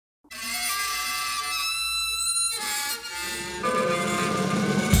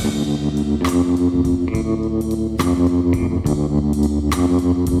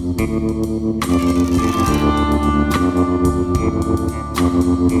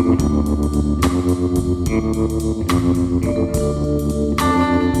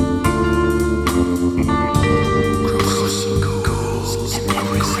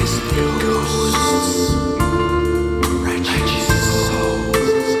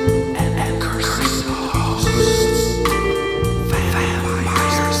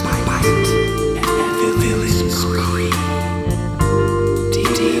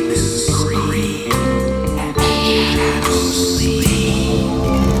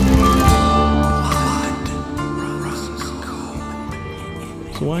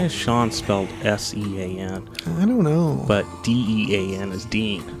Why is Sean spelled S-E-A-N? I don't know. But D-E-A-N is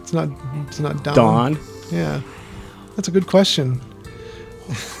Dean. It's not Don. Don? Yeah. That's a good question.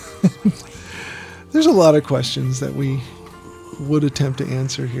 There's a lot of questions that we would attempt to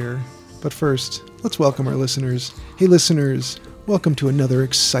answer here. But first, let's welcome our listeners. Hey listeners, welcome to another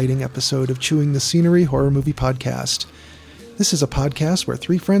exciting episode of Chewing the Scenery Horror Movie Podcast. This is a podcast where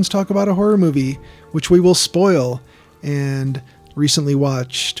three friends talk about a horror movie, which we will spoil, and recently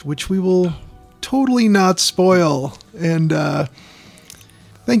watched, which we will totally not spoil. And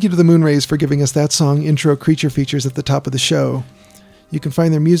thank you to the Moonrays for giving us that song, Intro Creature Features, at the top of the show. You can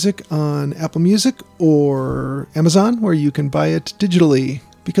find their music on Apple Music or Amazon, where you can buy it digitally,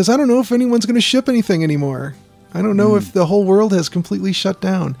 because I don't know if anyone's going to ship anything anymore. I don't know if the whole world has completely shut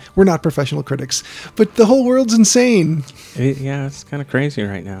down. We're not professional critics, but the whole world's insane. Yeah, it's kind of crazy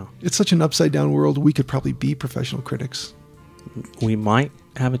right now. It's such an upside down world, we could probably be professional critics. We might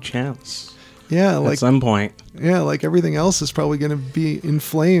have a chance. Yeah, like at some point. Yeah, like everything else is probably going to be in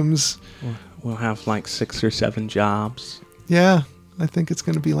flames. We'll have like 6 or 7 jobs. Yeah, I think it's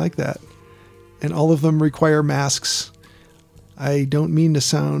going to be like that. And all of them require masks. I don't mean to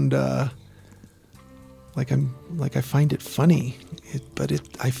sound like I find it funny, but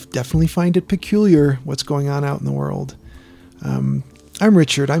I definitely find it peculiar what's going on out in the world. I'm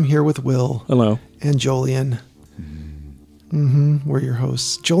Richard. I'm here with Will. Hello. And Jolien. We're your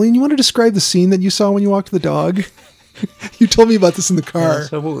hosts. Jolien, you want to describe the scene that you saw when you walked the dog? You told me about this in the car. Yeah,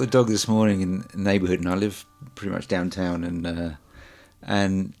 so I walked the dog this morning in the neighbourhood, and I live pretty much downtown, and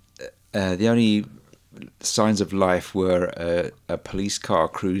the only signs of life were a police car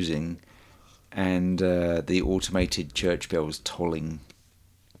cruising and the automated church bells tolling.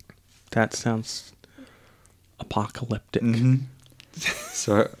 That sounds apocalyptic. Mm-hmm.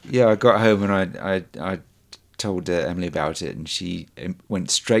 So yeah, I got home and I told Emily about it, and she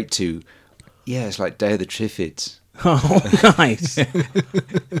went straight to, yeah, it's like Day of the Triffids. Oh, nice.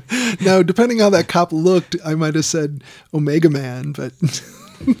 Now, depending how that cop looked, I might have said Omega Man, but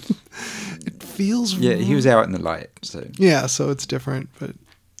it feels... Yeah, he was out in the light, so... Yeah, so it's different, but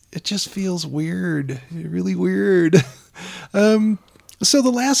it just feels weird. Really weird. So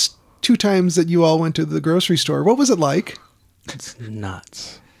the last 2 times that you all went to the grocery store, what was it like? It's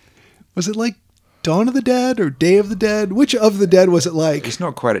nuts. Was it like Dawn of the Dead or Day of the Dead? Which of the Dead was it like? It's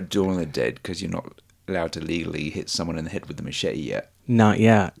not quite at Dawn of the Dead, because you're not allowed to legally hit someone in the head with a machete yet. Not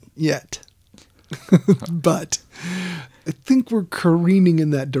yet. But I think we're careening in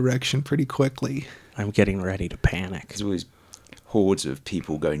that direction pretty quickly. I'm getting ready to panic. There's always hordes of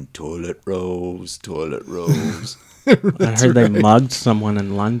people going, toilet rolls, toilet rolls. I heard they mugged someone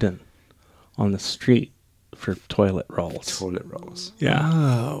in London on the street for toilet rolls. Toilet rolls. Yeah.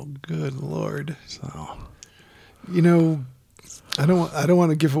 Oh, good Lord. So, you know, I don't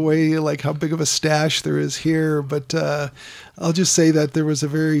want to give away like how big of a stash there is here, but I'll just say that there was a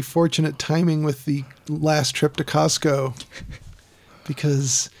very fortunate timing with the last trip to Costco,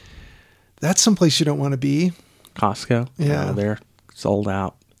 because that's someplace you don't want to be. Costco? Yeah. They're sold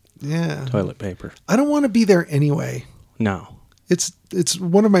out. Yeah. Toilet paper. I don't want to be there anyway. No. It's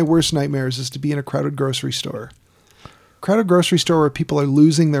one of my worst nightmares is to be in a crowded grocery store. Crowded grocery store where people are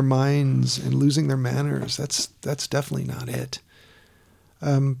losing their minds and losing their manners. That's definitely not it.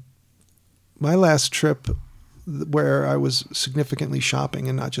 My last trip where I was significantly shopping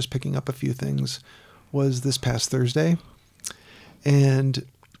and not just picking up a few things was this past Thursday. And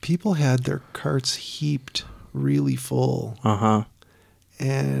people had their carts heaped really full. Uh-huh.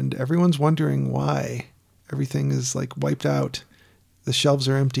 And everyone's wondering why everything is like wiped out. The shelves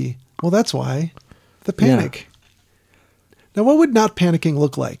are empty. Well, that's why. The panic. Yeah. Now, what would not panicking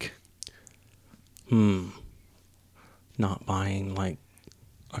look like? Not buying like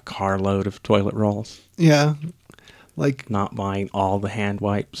a carload of toilet rolls. Yeah. Like not buying all the hand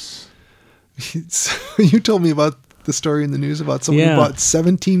wipes. You told me about the story in the news about someone who bought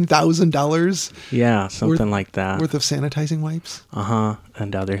 $17,000. Yeah, something like that. Worth of sanitizing wipes. Uh-huh.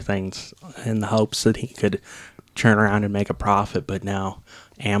 And other things in the hopes that he could turn around and make a profit, but now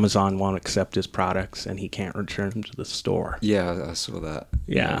Amazon won't accept his products and he can't return them to the store. Yeah, I saw that.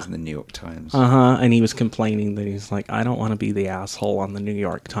 Yeah. That was in the New York Times. And he was complaining that he's like, I don't want to be the asshole on the New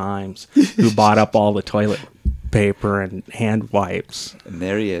York Times who bought up all the toilet paper and hand wipes. And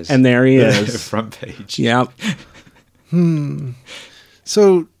there he is. And there he is. Front page. Yep.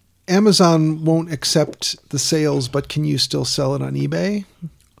 So Amazon won't accept the sales, but can you still sell it on eBay?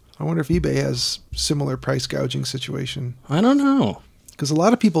 I wonder if eBay has similar price gouging situation. I don't know. Because a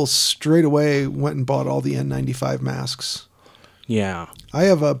lot of people straight away went and bought all the N95 masks. Yeah. I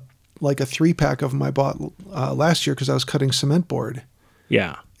have a 3-pack of them I bought last year because I was cutting cement board.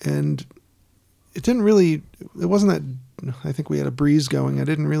 Yeah. And it wasn't that, I think we had a breeze going. I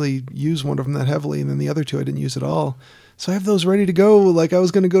didn't really use one of them that heavily. And then the other two, I didn't use at all. So I have those ready to go. Like I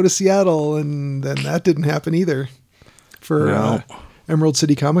was going to go to Seattle, and then that didn't happen either for Emerald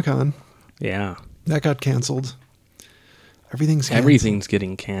City Comic Con. Yeah. That got canceled. Everything's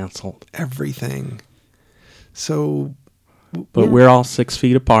getting canceled. Everything. So. But we're all 6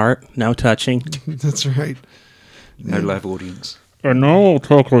 feet apart. No touching. That's right. No live audience. And no, I'll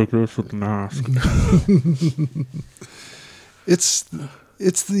talk like this with the mask. It's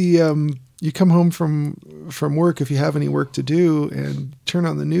the you come home from work if you have any work to do and turn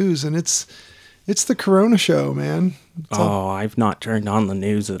on the news and it's the Corona show, man. I've not turned on the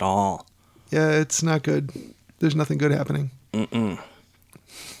news at all. Yeah, it's not good. There's nothing good happening.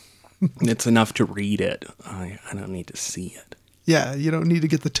 It's enough to read it. I don't need to see it. Yeah, you don't need to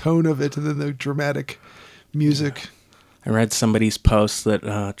get the tone of it and then the dramatic music. Yeah. I read somebody's post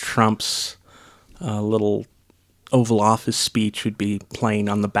that Trump's little Oval Office speech would be playing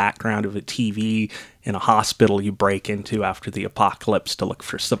on the background of a TV in a hospital you break into after the apocalypse to look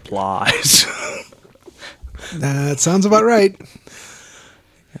for supplies. That sounds about right.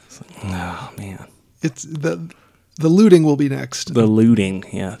 Oh, man. It's the looting will be next. The looting,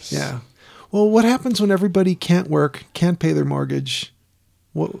 yes. Yeah. Well, what happens when everybody can't work, can't pay their mortgage?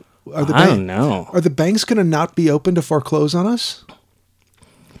 What are the I don't know. Are the banks going to not be open to foreclose on us?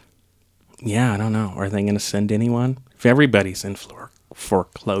 Yeah, I don't know. Are they going to send anyone? If everybody's in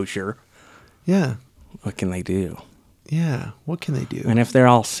foreclosure, yeah, what can they do? Yeah, what can they do? And if they're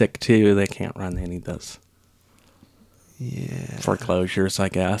all sick too, they can't run any of those foreclosures, I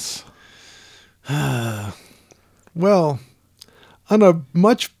guess. Well, on a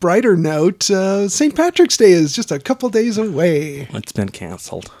much brighter note, St. Patrick's Day is just a couple days away. It's been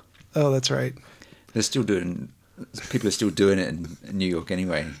canceled. Oh, that's right. People are still doing it in New York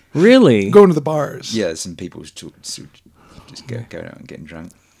anyway. Really? Going to the bars. Yeah, some people still just going out and getting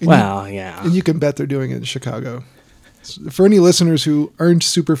drunk. Yeah. And you can bet they're doing it in Chicago. For any listeners who aren't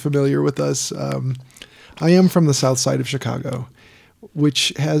super familiar with us, I am from the south side of Chicago,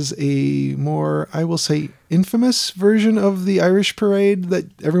 which has a more, I will say, infamous version of the Irish parade that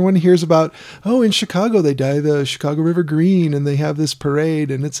everyone hears about. Oh, in Chicago, they dye the Chicago River green and they have this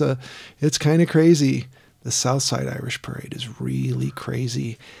parade and it's kind of crazy. The South Side Irish Parade is really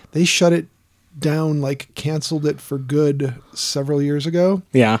crazy. They shut it down, canceled it for good several years ago.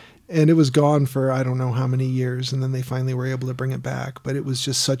 Yeah. And it was gone for I don't know how many years. And then they finally were able to bring it back. But it was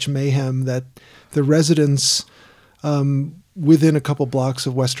just such mayhem that the residents within a couple blocks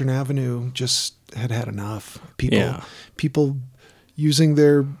of Western Avenue just had enough. People using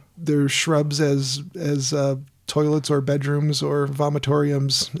their shrubs as toilets or bedrooms or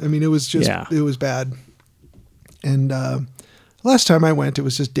vomitoriums. I mean, it was it was bad. And last time I went, it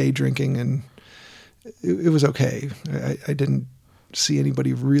was just day drinking, and it was okay. I didn't see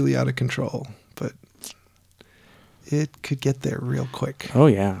anybody really out of control, but it could get there real quick. Oh,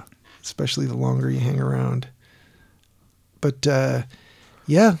 yeah. Especially the longer you hang around. But, other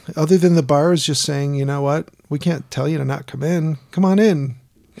than the bars just saying, you know what, we can't tell you to not come in. Come on in.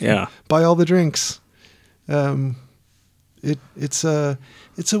 Yeah. Buy all the drinks. It's a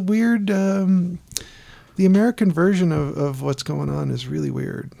weird... the American version of what's going on is really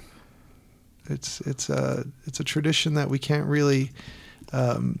weird. It's a tradition that we can't really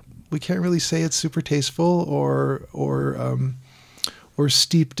say it's super tasteful or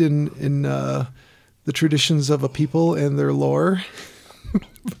steeped in the traditions of a people and their lore.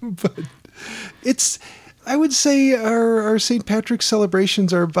 But I would say our St. Patrick's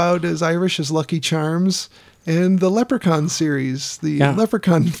celebrations are about as Irish as Lucky Charms and the Leprechaun series, the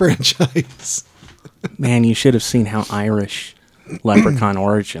Leprechaun franchise. Man, you should have seen how Irish Leprechaun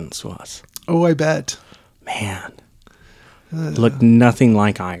Origins was. Oh, I bet. Man. It looked nothing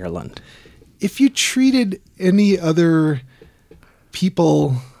like Ireland. If you treated any other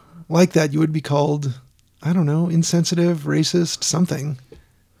people like that, you would be called, I don't know, insensitive, racist, something.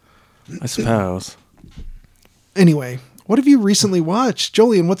 I suppose. Anyway, What have you recently watched?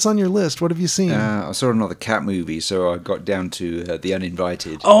 Jolien, what's on your list? What have you seen? I saw another cat movie, so I got down to The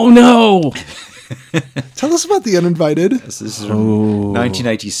Uninvited. Oh no! Tell us about The Uninvited. This is from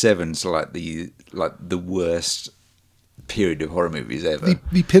 1987, so like the worst period of horror movies ever.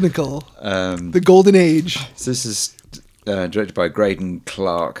 The pinnacle. The golden age. So this is directed by Graydon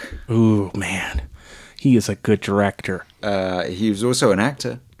Clark. Ooh, man. He is a good director. He was also an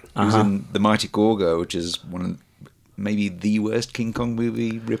actor. He was in The Mighty Gorgo, which is one of maybe the worst King Kong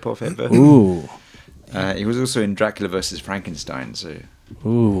movie ripoff ever. Ooh. He was also in Dracula vs. Frankenstein. So,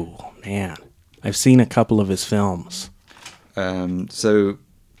 Ooh, man. I've seen a couple of his films. so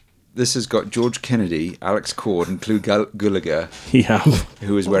this has got George Kennedy, Alex Cord, and Clu Gulager, Yeah.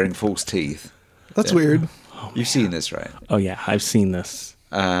 who is wearing false teeth. That's weird. You've seen this, right? Oh, yeah. I've seen this.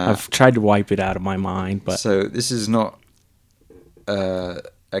 I've tried to wipe it out of my mind, but... So this is not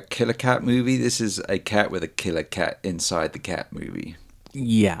a killer cat movie. This is a cat with a killer cat inside the cat movie.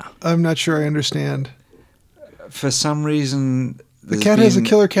 Yeah. I'm not sure I understand. For some reason... The cat has a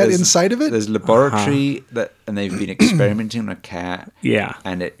killer cat inside of it? There's a laboratory and they've been experimenting on a cat. Yeah.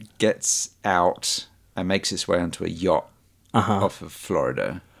 And it gets out and makes its way onto a yacht off of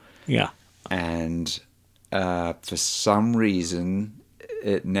Florida. Yeah. And for some reason,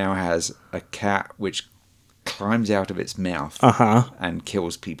 it now has a cat which climbs out of its mouth and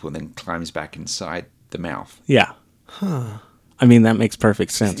kills people and then climbs back inside the mouth. Yeah. Huh. I mean, that makes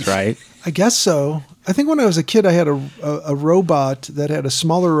perfect sense, right? I guess so. I think when I was a kid, I had a robot that had a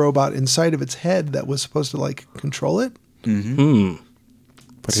smaller robot inside of its head that was supposed to, like, control it. Mm-hmm.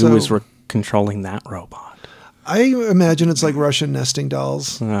 But who was controlling that robot? I imagine it's like Russian nesting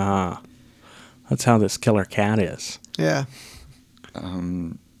dolls. That's how this killer cat is. Yeah.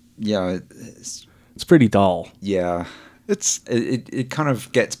 Yeah. It's pretty dull. Yeah. It kind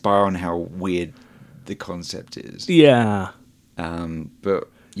of gets by on how weird the concept is. Yeah. But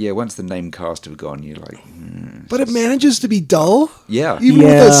yeah, once the name cast have gone, you're like... But it manages to be dull? Yeah. Even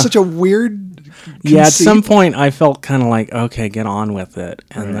with such a weird conceit? Yeah, at some point I felt kind of like, okay, get on with it.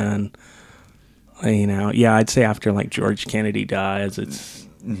 And then, I'd say after like George Kennedy dies, it's,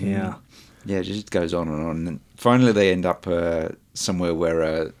 Yeah, it just goes on and on. And finally they end up somewhere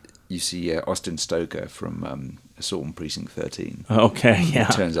where you see Austin Stoker from Assault on Precinct 13. Okay, yeah.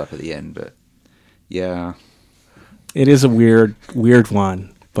 It turns up at the end, but yeah... It is a weird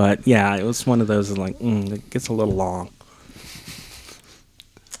one, but yeah, it was one of those like it gets a little long.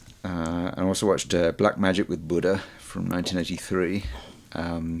 I also watched Black Magic with Buddha from 1983.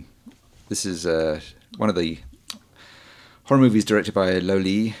 This is one of the horror movies directed by Lo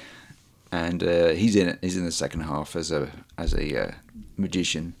Lee, and he's in it. He's in the second half as a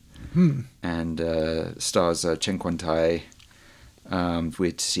magician, and stars Chen Quan Tai.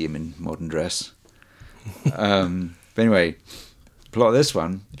 Weird to see him in modern dress. But anyway, plot of this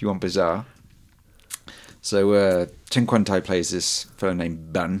one, if you want bizarre. So Chen Quan Tai plays this fellow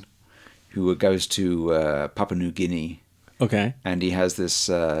named Bun, who goes to Papua New Guinea. Okay. And he has this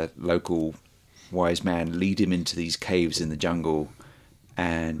local wise man lead him into these caves in the jungle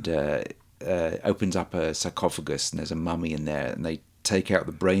and opens up a sarcophagus, and there's a mummy in there, and they take out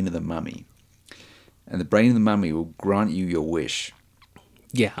the brain of the mummy. And the brain of the mummy will grant you your wish.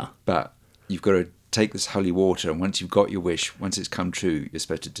 Yeah. But you've got to take this holy water, and once you've got your wish, once it's come true, you're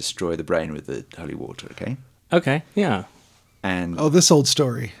supposed to destroy the brain with the holy water, okay? Okay, yeah. And this old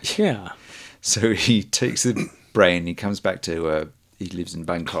story. Yeah. So he takes the brain, he comes back to, he lives in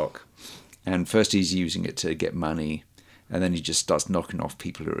Bangkok, and first he's using it to get money, and then he just starts knocking off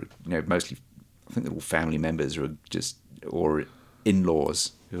people who are, mostly, I think they're all family members or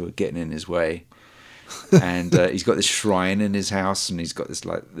in-laws who are getting in his way. And he's got this shrine in his house, and he's got this,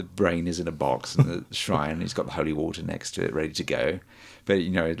 like, the brain is in a box in the shrine, and he's got the holy water next to it ready to go. But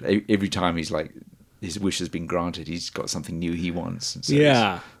every time he's like, his wish has been granted, he's got something new he wants. And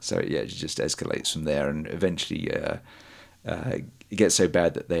so it just escalates from there, and eventually it gets so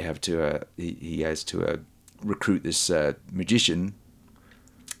bad that they have to he has to recruit this magician,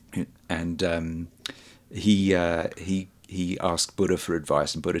 and he asks Buddha for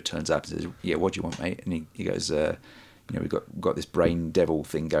advice, and Buddha turns up and says, "Yeah, what do you want, mate?" And he goes, "We've got this brain devil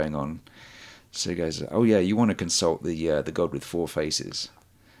thing going on." So he goes, "Oh yeah, you want to consult the god with four faces?"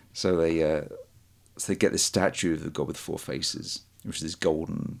 So they get this statue of the god with four faces, which is this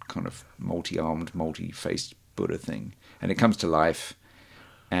golden kind of multi-armed, multi-faced Buddha thing, and it comes to life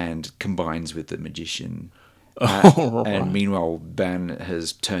and combines with the magician. And meanwhile, Ban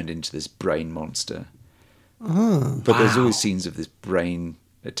has turned into this brain monster. But there's always scenes of this brain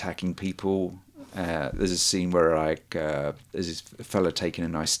attacking people. There's a scene where there's this fella taking a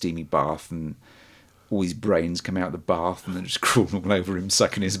nice steamy bath, and all his brains come out of the bath and they're just crawling all over him,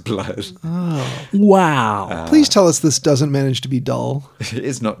 sucking his blood. Wow. Please tell us this doesn't manage to be dull.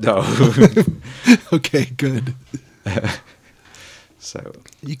 It's not dull. Okay, good. So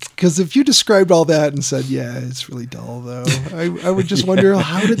Because if you described all that and said, yeah, it's really dull, though, I would just wonder,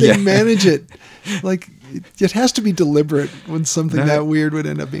 how did they Yeah. manage it? Like, it has to be deliberate when something No. that weird would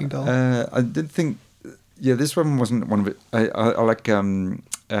end up being dull. I did think, this one wasn't one of it. I like,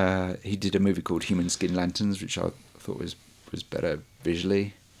 he did a movie called Human Skin Lanterns, which I thought was better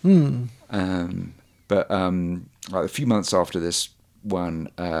visually. But like a few months after this one,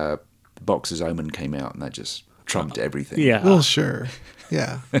 Boxer's Omen came out, and that just trumped everything. Yeah. Well, sure.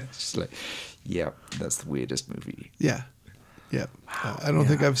 Yeah. It's just like, yeah, that's the weirdest movie. Yeah. Yeah. I don't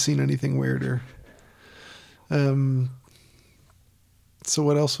think I've seen anything weirder. So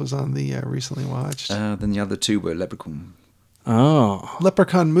what else was on the recently watched? Then the other two were Leprechaun. Oh.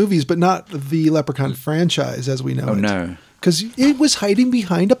 Leprechaun movies, but not the Leprechaun franchise as we know Oh, it. no. Because it was hiding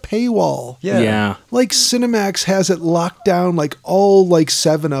behind a paywall. Yeah. Like Cinemax has it locked down, like all like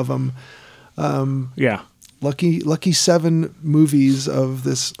 7 of them. Yeah. Lucky 7 movies of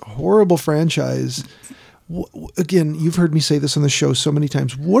this horrible franchise. Again, you've heard me say this on the show so many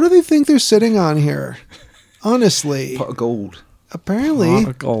times. What do they think they're sitting on here? Honestly, Pot of gold. apparently, Pot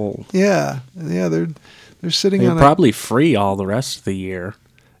of gold. yeah, they're sitting They're on probably free all the rest of the year.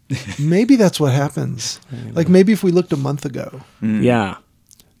 Maybe that's what happens. Like maybe if we looked a month ago, Yeah.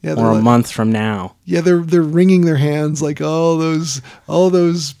 yeah, Or a like, month from now. yeah, they're wringing their hands like all those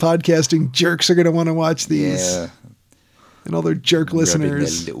podcasting jerks are going to want to watch these, Yeah. and all their jerk Rubbing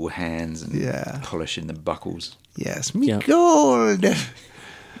listeners. their little hands and Yeah. polishing the buckles. Yes, me Yep. gold.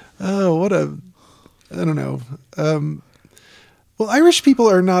 Oh, what a, I don't know. Well, Irish people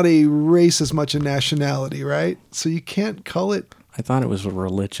are not a race as much a nationality, right? So you can't call it, I thought it was a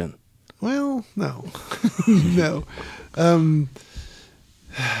religion. well, no. No.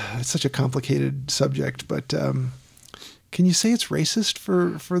 It's such a complicated subject, but can you say it's racist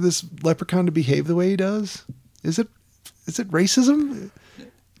for this leprechaun to behave the way he does? Is it racism?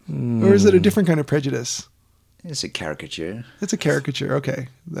 Or is it a different kind of prejudice? It's a caricature. It's a caricature. Okay.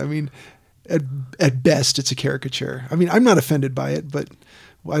 I mean, at best, it's a caricature. I mean, I'm not offended by it, but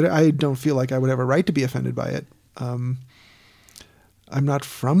I don't feel like I would have a right to be offended by it. I'm not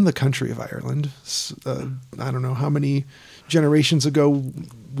from the country of Ireland. I don't know how many generations ago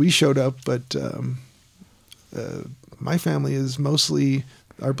we showed up, but my family is mostly,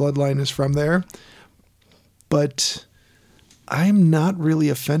 our bloodline is from there. But I'm not really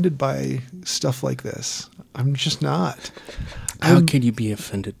offended by stuff like this. I'm just not. How could you be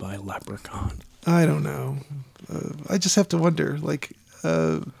offended by a leprechaun? I don't know. I just have to wonder, like,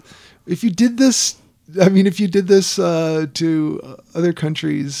 if you did this, to other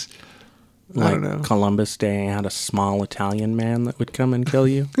countries, I Like don't know. Columbus Day had a small Italian man that would come and kill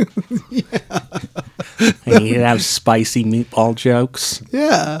you? And he'd have spicy meatball jokes.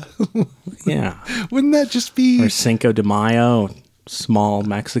 Yeah. Yeah. Wouldn't that just be, Or Cinco de Mayo, small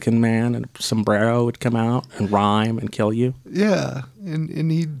Mexican man in a sombrero would come out and rhyme and kill you. yeah.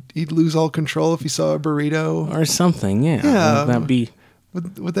 And he'd lose all control if he saw a burrito. Or something, yeah. Yeah. That'd be...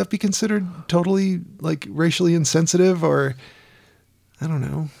 Would that be considered totally, like, racially insensitive, or, I don't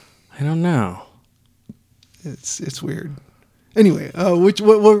know. I don't know. It's weird. Anyway,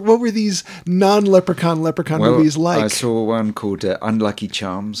 what were these non-leprechaun movies like? I saw one called Unlucky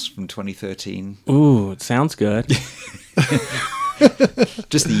Charms from 2013. Ooh, it sounds good.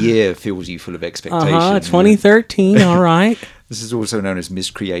 Just the year fills you full of expectation. 2013, all right. This is also known as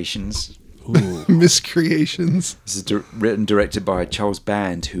Miscreations. Ooh. Miscreations. This is written and directed by Charles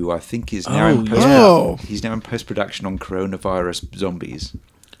Band, who I think is now he's now in post-production on Coronavirus Zombies.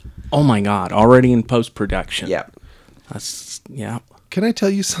 Oh my God, already in post-production. Yeah. That's, yeah. Can I tell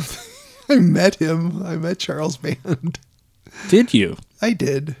you something? I met him. I met Charles Band. Did you? I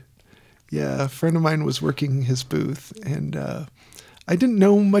did. Yeah, a friend of mine was working his booth, and I didn't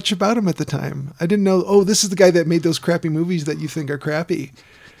know much about him at the time. I didn't know, oh, this is the guy that made those crappy movies that you think are crappy.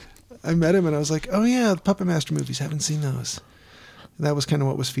 I met him, and I was like, oh, yeah, the Puppet Master movies. Haven't seen those. And that was kind of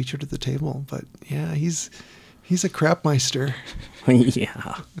what was featured at the table. But, yeah, he's a crapmeister.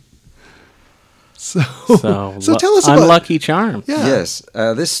 Yeah. So So, tell us about Unlucky Charm. Yeah. Yes.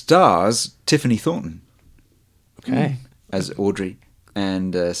 This stars Tiffany Thornton Okay. as Audrey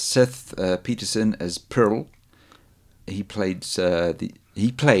and Seth Peterson as Pearl. He played the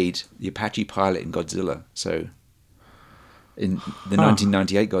Apache pilot in Godzilla. So in the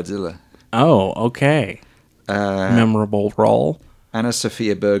 1998 Godzilla. Oh, okay. Memorable role. Anna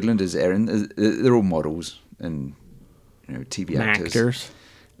Sophia Berglund as Erin. They're all models and TV actors.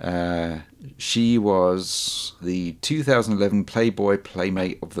 She was the 2011 Playboy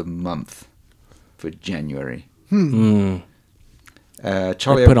Playmate of the Month for January. Charlie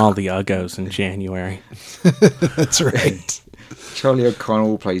I put all the Uggos in January. That's right. Charlie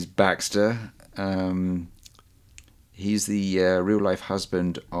O'Connell plays Baxter. He's the real-life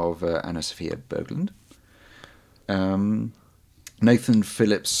husband of Anna Sophia Berglund. Nathan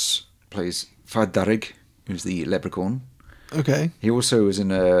Phillips plays Fardarig, who's the leprechaun. Okay. He also was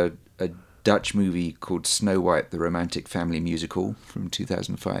in a Dutch movie called Snow White, the Romantic Family Musical from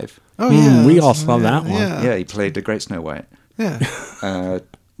 2005. Oh, yeah. We all saw that one. Yeah, he played the great Snow White. Yeah.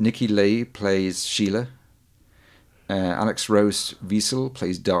 Nikki Lee plays Sheila. Alex Rose Wiesel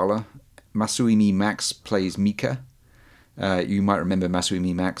plays Darla. Masumi Max plays Mika. You might remember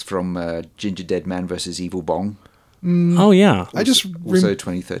Masumi Max from Ginger Dead Man vs. Evil Bong. Oh, yeah. I just Also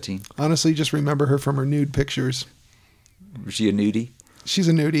 2013. honestly just remember her from her nude pictures. Was she a nudie? She's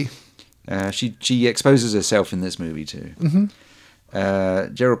a nudie. She exposes herself in this movie too.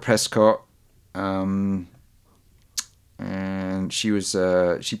 Mm-hmm. Gerald Prescott, and she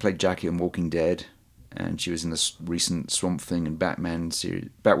played Jackie on Walking Dead, and she was in the recent Swamp Thing and Batwoman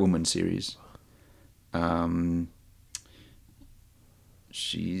series.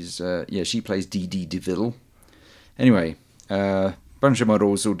 She plays Dee Dee DeVille. Anyway, bunch of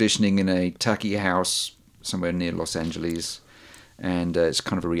models auditioning in a tacky house somewhere near Los Angeles, and it's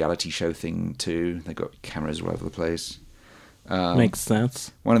kind of a reality show thing too. They got cameras all over the place. Makes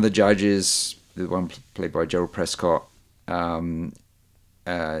sense. One of the judges, the one played by Gerald Prescott,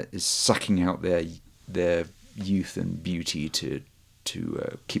 is sucking out their youth and beauty to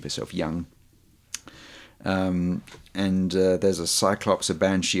keep herself young. And there's a Cyclops, a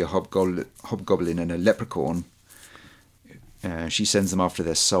Banshee, a Hobgoblin, and a Leprechaun. She sends them after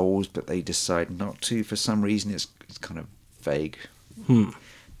their souls, but they decide not to for some reason. It's kind of vague.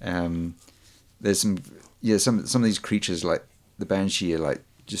 There's some of these creatures like the Banshee are like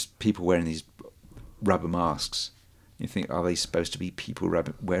just people wearing these rubber masks. You think, are they supposed to be people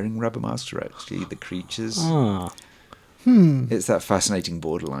wearing rubber masks, or actually the creatures? It's that fascinating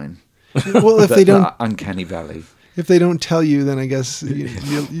borderline. Well, if they don't, that uncanny valley. if they don't tell you, then I guess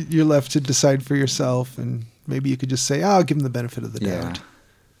you're left to decide for yourself, and maybe you could just say, "I'll give them the benefit of the doubt."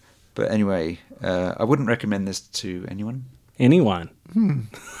 But anyway, I wouldn't recommend this to anyone. Anyone.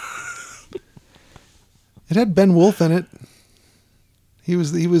 It had Ben Wolf in it. He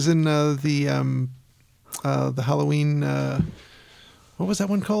was in the Halloween. What was that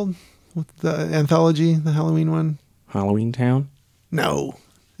one called? The anthology, the Halloween one. Halloween Town? No,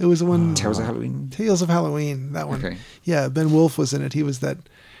 it was the one. Tales of Halloween. Tales of Halloween. That one. Okay. Yeah, Ben Wolf was in it. He was that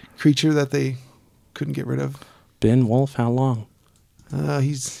creature that they couldn't get rid of. Ben Wolf, how long?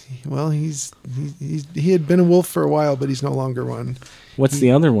 He had been a wolf for a while, but he's no longer one. What's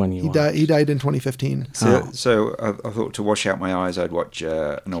the other one you He watched? died in 2015. So I thought to wash out my eyes, I'd watch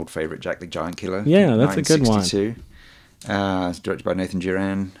an old favourite, Jack the Giant Killer. Yeah, that's a good one. 1962. It's directed by Nathan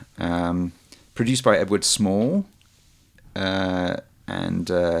Duran. Produced by Edward Small. And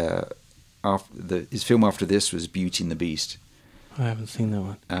his film after this was Beauty and the Beast. I haven't seen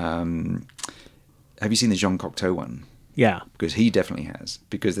that one. Have you seen the Jean Cocteau one? Yeah. Because he definitely has.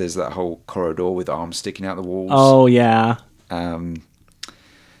 Because there's that whole corridor with arms sticking out the walls. Oh, yeah. The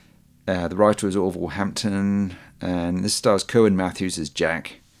writer was Orville Hampton, and this stars Cohen Matthews as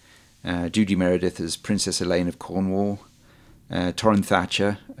Jack, Judy Meredith as Princess Elaine of Cornwall, Torrin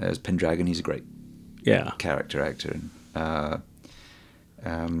Thatcher as Pendragon. He's a great character actor.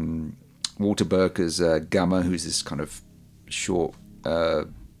 Walter Burke as Gummer, who's this kind of short,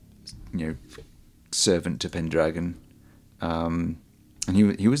 servant to Pendragon. And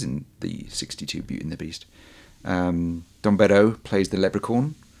he was in the 62 Beauty and the Beast. Don Beddoe plays the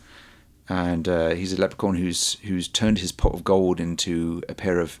leprechaun, and he's a leprechaun who's turned his pot of gold into a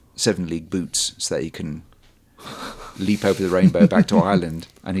pair of 7 League boots so that he can leap over the rainbow back to Ireland,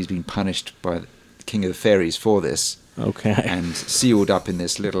 and he's been punished by the King of the Fairies for this. Okay. And sealed up in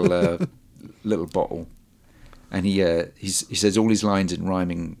this little little bottle, and he says all his lines in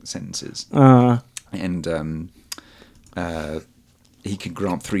rhyming sentences, and he can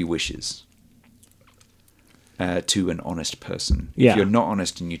grant 3 wishes to an honest person. Yeah. If you're not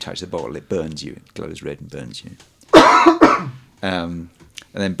honest and you touch the bottle, it burns you. It glows red and burns you. And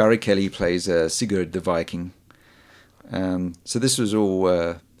then Barry Kelly plays Sigurd the Viking. So this was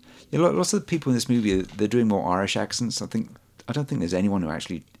all. Lots of the people in this movie, they're doing more Irish accents. I don't think there's anyone who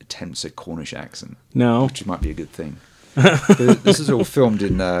actually attempts a Cornish accent. No. Which might be a good thing. This is all filmed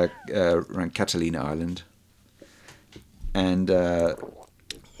in around Catalina Island. And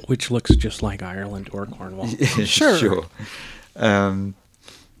which looks just like Ireland or Cornwall. Sure.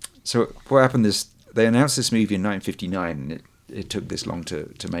 So what happened is they announced this movie in 1959, and it took this long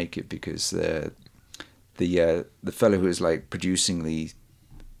to make it because the fellow who was like producing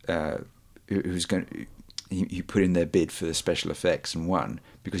who's going, he put in their bid for the special effects and won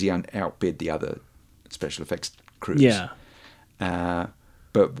because he outbid the other special effects crews. Yeah.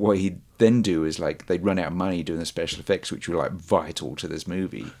 But what he'd then do is like they'd run out of money doing the special effects, which were like vital to this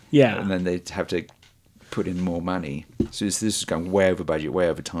movie. Yeah. And then they'd have to put in more money. So this is going way over budget, way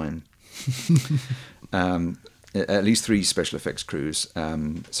over time. At least 3 special effects crews.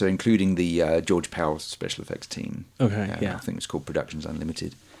 So including the George Powell special effects team. Okay. Yeah. I think it's called Productions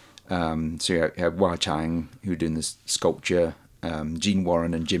Unlimited. So you had Wah Chang, who were doing this sculpture. Gene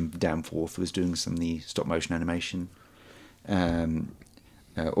Warren and Jim Danforth was doing some of the stop motion animation.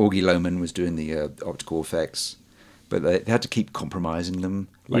 Augie Lohman was doing the optical effects, but they had to keep compromising them.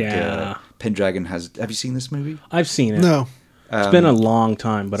 Pendragon has. Have you seen this movie? I've seen it. No. It's been a long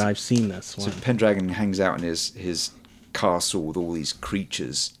time, but I've seen this one. So Pendragon hangs out in his castle with all these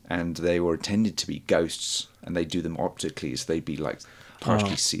creatures, and they were intended to be ghosts, and they do them optically, so they'd be like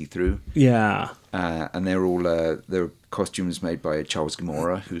partially see-through. Yeah. And they're all they're costumes made by Charles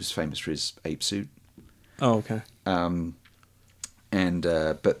Gamora, who's famous for his ape suit. Oh, okay. But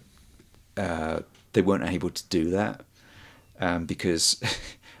they weren't able to do that because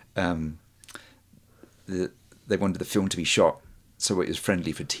they wanted the film to be shot so it was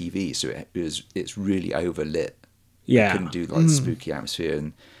friendly for TV. So it's really overlit. Yeah. They couldn't do like the spooky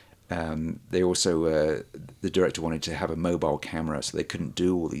atmosphere, and they also the director wanted to have a mobile camera, so they couldn't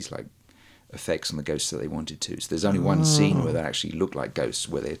do all these like effects on the ghosts that they wanted to. So there's only one scene where they actually look like ghosts,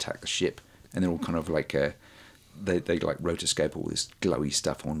 where they attack the ship, and they're all kind of like they like rotoscope all this glowy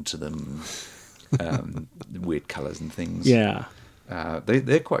stuff onto them, weird colours and things. Yeah.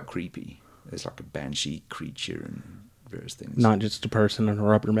 They're quite creepy. There's like a banshee creature and various things. Not just a person in a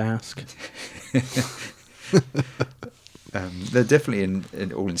rubber mask. They're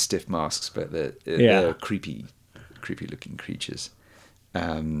definitely all in stiff masks, but they're creepy looking creatures.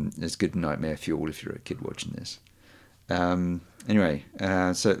 It's good nightmare fuel if you're a kid watching this. Anyway,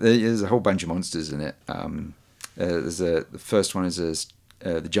 so there's a whole bunch of monsters in it. The first one is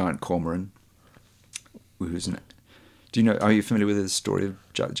the giant cormoran. Do you know? Are you familiar with the story of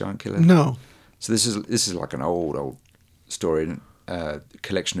Giant Killer? No. So this is like an old story,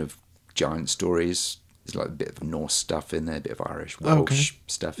 collection of giant stories. There's like a bit of Norse stuff in there, a bit of Irish, Welsh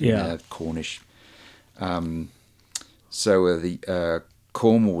stuff in there, Cornish. So the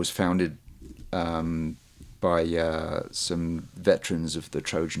Cornwall was founded by some veterans of the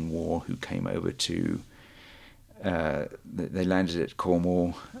Trojan War who came over to. They landed at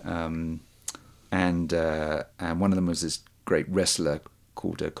Cornwall, and one of them was this great wrestler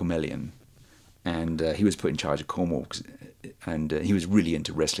called Cormelian, and he was put in charge of Cornwall, and he was really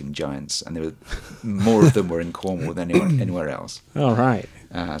into wrestling giants, and there were more of them were in Cornwall than anywhere else. All right.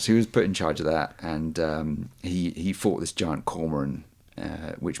 So he was put in charge of that, and he fought this giant cormoran,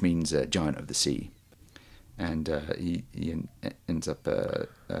 which means giant of the sea, and he ends up the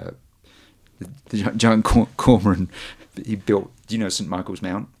giant cormoran. He built. Do you know St. Michael's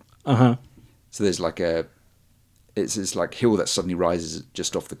Mount? Uh-huh. So there's like it's this like hill that suddenly rises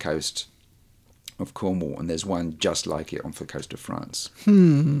just off the coast of Cornwall, and there's one just like it off the coast of France.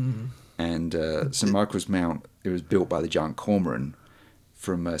 And St. Michael's Mount, it was built by the giant cormoran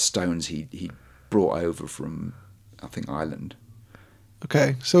from stones he brought over from, I think, Ireland.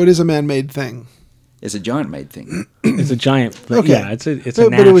 Okay, so it is a man-made thing. It's a giant-made thing. It's a giant. Okay. Yeah, it's a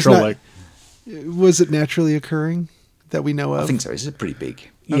But natural. it was not- like, Was it naturally occurring that we know of? I think so. It's a pretty big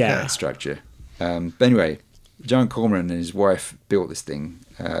Yeah. structure. But anyway, John Cormoran and his wife built this thing.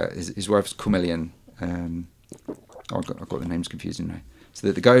 His wife's Cormelian. I've got the names confusing now.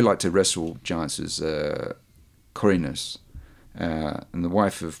 So the guy who liked to wrestle giants was Corinus, and the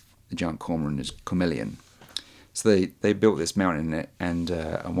wife of the giant Cormoran is Cormelian. So they built this mountain in it, and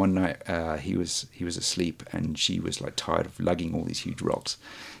one night he was asleep, and she was like tired of lugging all these huge rocks.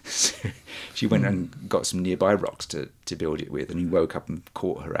 So she went and got some nearby rocks to build it with, and he woke up and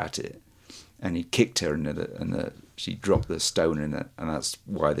caught her at it, and he kicked her, and she dropped the stone in it, and that's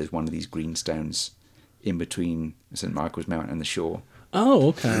why there's one of these green stones in between St. Michael's Mount and the shore. oh,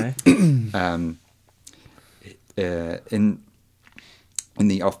 okay. In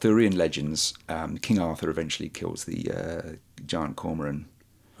the Arthurian legends, King Arthur eventually kills the giant cormoran.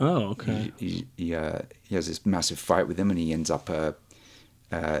 Oh, okay. He has this massive fight with him, and he ends up.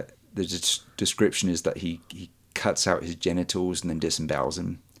 The description is that he cuts out his genitals and then disembowels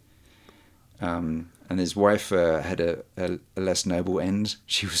him. And his wife had a less noble end.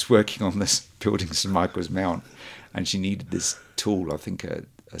 She was working on this building St. Michael's Mount, and she needed this tool. I think a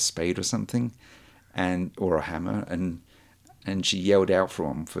a spade or something, or a hammer, and she yelled out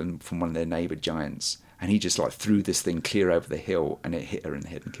from one of their neighbor giants, and he just like threw this thing clear over the hill, and it hit her in the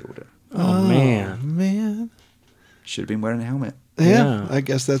head and killed her. Oh, man. Should have been wearing a helmet. Yeah, I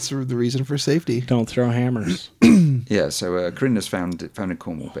guess that's the reason for safety. Don't throw hammers. Yeah, so Corinna's found in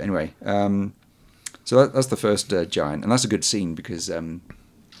Cornwall. But anyway, so that's the first giant, and that's a good scene because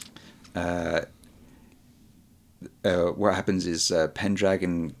what happens is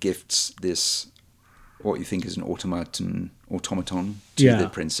Pendragon gifts this, what you think is an automaton to the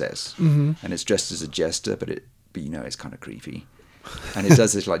princess, and it's dressed as a jester, but it's kind of creepy, and it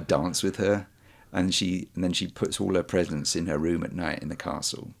does this like dance with her, and then she puts all her presents in her room at night in the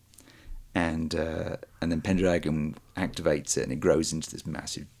castle, and then Pendragon activates it, and it grows into this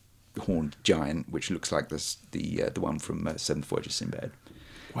massive horned giant, which looks like the one from Seventh Voyage of Sinbad.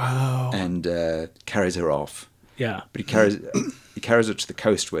 Wow! And carries her off. Yeah, but he carries her to the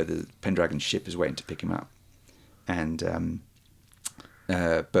coast where the Pendragon's ship is waiting to pick him up, and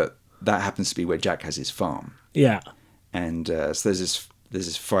but that happens to be where Jack has his farm. Yeah, and so there's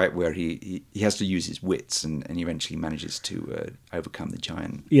this fight where he has to use his wits, and he eventually manages to overcome the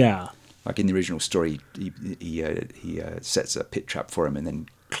giant. Yeah, like in the original story, he sets a pit trap for him and then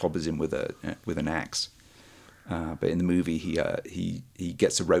clobbers him with an axe. But in the movie, he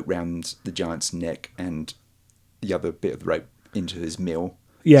gets a rope round the giant's neck and the other bit of the rope into his mill.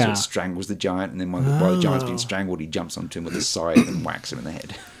 Yeah. So it strangles the giant, and then while the giant's being strangled, he jumps onto him with his scythe and whacks him in the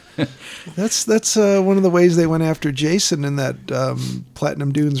head. That's one of the ways they went after Jason in that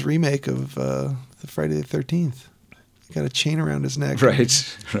Platinum Dunes remake of the Friday the 13th. He got a chain around his neck.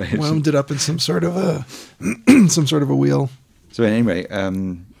 Right. Wound it up in some sort of a wheel. So anyway,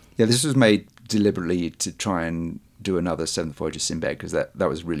 this was made deliberately to try and do another Seventh Voyage of Sinbad, because that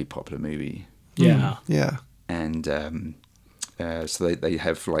was a really popular movie. Yeah. Yeah. And so they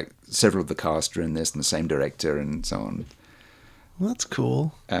have like several of the cast are in this, and the same director and so on. Well, that's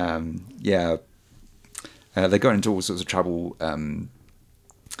cool. They got into all sorts of trouble. Ray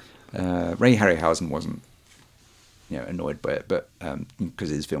Harryhausen wasn't, annoyed by it, but because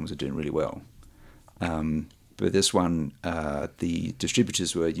his films are doing really well. But this one, the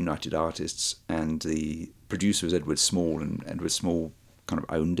distributors were United Artists, and the producer was Edward Small, and Edward Small kind of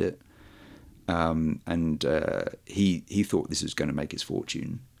owned it. And he thought this was going to make his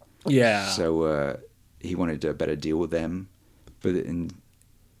fortune. Yeah. So he wanted a better deal with them, but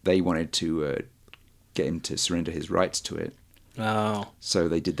they wanted to get him to surrender his rights to it. Oh. So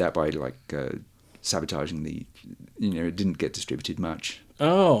they did that by sabotaging it didn't get distributed much.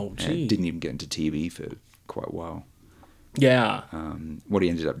 Oh, gee. It didn't even get into TV for quite a while. Yeah. What he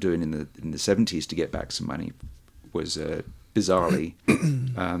ended up doing in the 70s to get back some money was bizarrely,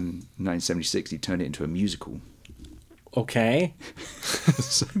 1976, he turned it into a musical. Okay.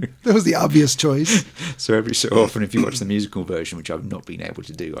 That was the obvious choice. So every so often, if you watch the musical version, which I've not been able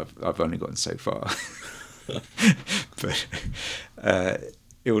to do, I've only gotten so far. But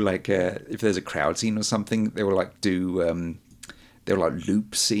it will if there's a crowd scene or something, they will do they'll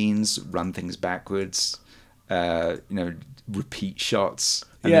loop scenes, run things backwards, repeat shots,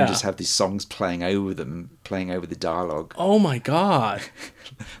 and then just have these songs playing over the dialogue. Oh my God.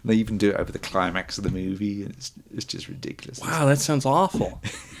 They even do it over the climax of the movie. It's just ridiculous. Wow, that sounds awful.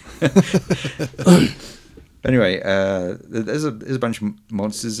 Anyway, there's a bunch of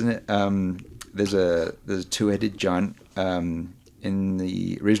monsters in it. There's a two-headed giant. In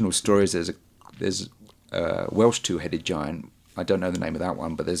the original stories, there's a Welsh two-headed giant. I don't know the name of that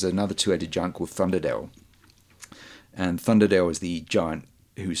one, but there's another two-headed giant called Thunderdell. And Thunderdell is the giant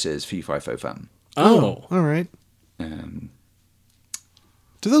who says "Fee Fi Fo Fum." Oh, all right. Do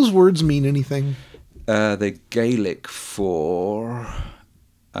those words mean anything? They're Gaelic for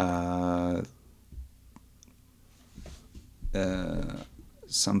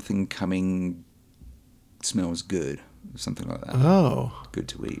something coming smells good, something like that. Oh, good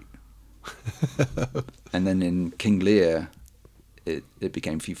to eat. And then in King Lear, it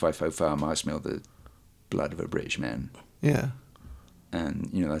became "Fee Fi Fo Fum, I smell the blood of a British man." Yeah. And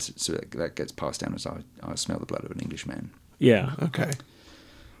that gets passed down as I smell the blood of an English man. Yeah. Okay.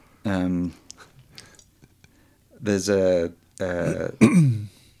 There's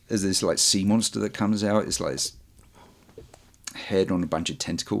this like sea monster that comes out. It's like this head on a bunch of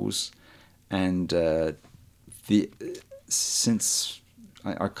tentacles, and since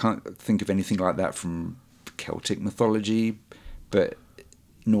I can't think of anything like that from Celtic mythology, but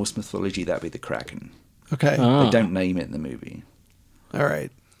Norse mythology, that'd be the Kraken. Okay. They don't name it in the movie. All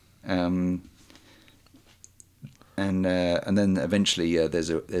right. And then eventually there's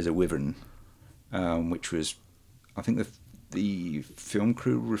a wyvern, which was, I think the film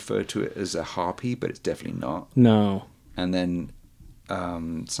crew refer to it as a harpy, but it's definitely not. No. And then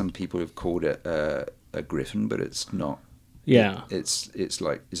some people have called it a griffin, but it's not. Yeah. It's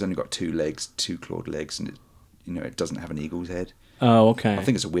like it's only got 2 legs, 2 clawed legs, and it doesn't have an eagle's head. Oh, okay. I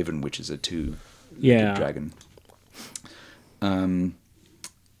think it's a wyvern, which is a 2-legged Yeah. dragon. And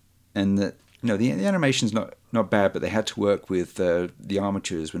the animation's not bad, but they had to work with the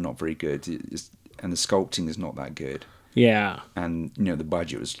armatures were not very good, and the sculpting is not that good. Yeah. And the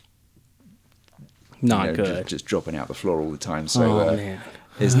budget was Not good. just dropping out the floor all the time. So man.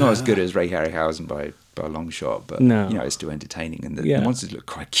 it's not as good as Ray Harryhausen by a long shot, but No. it's still entertaining, and the Yeah. monsters look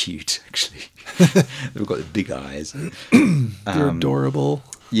quite cute actually. They've got the big eyes. They're adorable.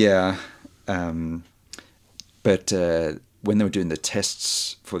 Yeah, but when they were doing the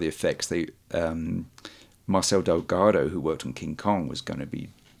tests for the effects, they Marcel Delgado, who worked on King Kong, was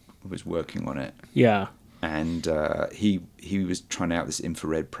working on it, Yeah. and he was trying out this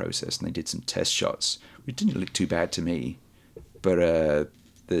infrared process, and they did some test shots, which didn't look too bad to me, but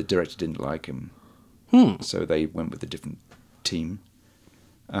the director didn't like him, so they went with a different team.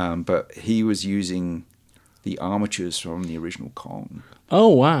 But he was using the armatures from the original Kong. Oh,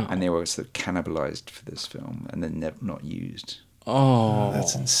 wow. And they were sort of cannibalized for this film, and then not used. Oh.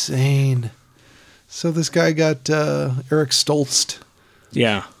 That's insane. So this guy got Eric Stoltz,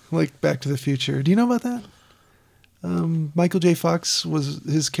 Yeah. like Back to the Future. Do you know about that? Michael J. Fox was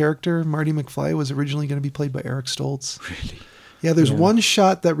his character. Marty McFly was originally going to be played by Eric Stoltz. Really? Yeah, there's Yeah. one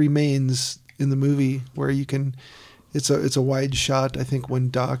shot that remains in the movie where you can. It's a wide shot. I think when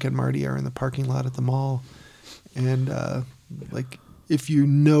Doc and Marty are in the parking lot at the mall, and like if you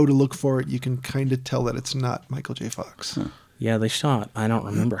know to look for it, you can kind of tell that it's not Michael J. Fox. Huh. Yeah, they shot, I don't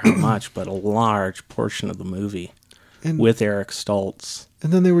remember how much, but a large portion of the movie And with Eric Stoltz.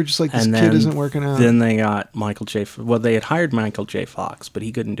 and then they were just like, this And kid isn't working out. Then they got Michael J. Well, they had hired Michael J. Fox, but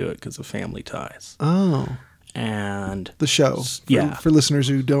he couldn't do it because of family ties. Oh, And the show. Yeah. For listeners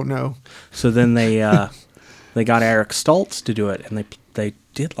who don't know. so then they got Eric Stoltz to do it, and they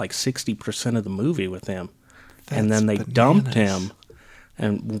did like 60% of the movie with him. And then they That's dumped bananas. him,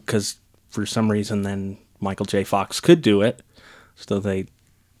 and because for some reason then Michael J. Fox could do it, so they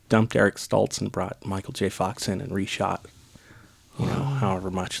dumped Eric Stoltz and brought Michael J. Fox in and reshot, however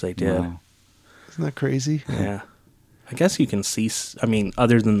much they did. Wow. Isn't that crazy? Yeah, I guess you can see. I mean,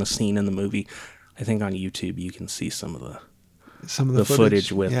 other than the scene in the movie, I think on YouTube you can see some of Some of the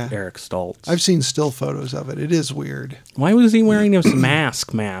footage with yeah. Eric Stoltz. I've seen still photos of it. It is weird. Why was he wearing his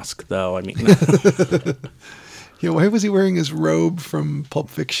mask though? I mean, Yeah, why was he wearing his robe from Pulp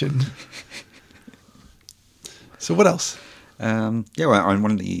Fiction? So what else? One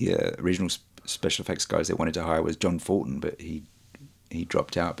of the original special effects guys they wanted to hire was John Fulton, but he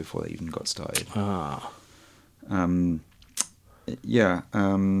dropped out before they even got started. And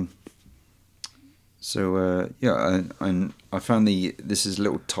I found this is a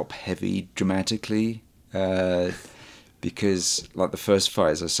little top heavy dramatically, because like the first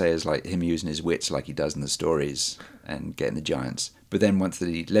fight, as I say, is like him using his wits like he does in the stories and getting the giants. But then once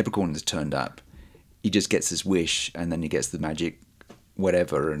the leprechaun is turned up, he just gets his wish, and then he gets the magic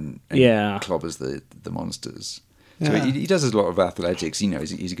whatever and Yeah. clobbers the monsters. Yeah. So he does a lot of athletics.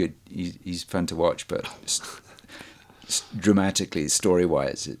 He's good. He's fun to watch, but dramatically, story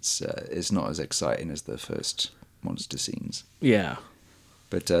wise, it's not as exciting as the first monster scenes. yeah.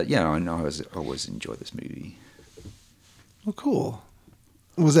 But I know I always enjoy this movie. Oh, cool.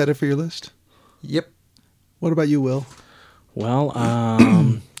 Was that it for your list? Yep. What about you, Will? Well,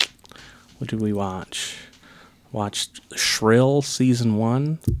 what did we watch? Watched Shrill season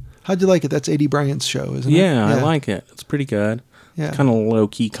 1. How'd you like it? That's A.D. Bryant's show, isn't it? Yeah, I like it. It's pretty good. Yeah. It's kind of low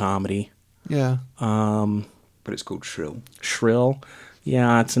key comedy. Yeah. But it's called Shrill. Shrill.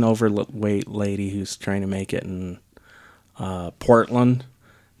 Yeah, it's an overweight lady who's trying to make it in Portland.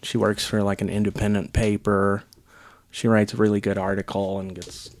 She works for like an independent paper. She writes a really good article and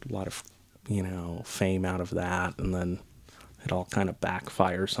gets a lot of, fame out of that. And then it all kind of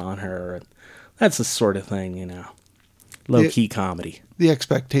backfires on her. And that's the sort of thing, low key comedy. The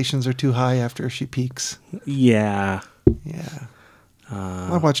expectations are too high after she peaks. Yeah. Yeah.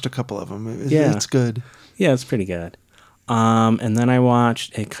 I watched a couple of them. Yeah. It's good. Yeah, it's pretty good. And then I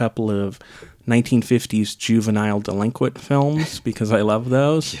watched a couple of 1950s juvenile delinquent films because I love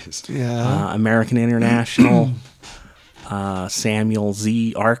those. Yes. Yeah. American International, Samuel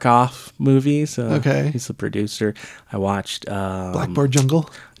Z. Arkoff movies. Okay. He's the producer. I watched... Blackboard Jungle.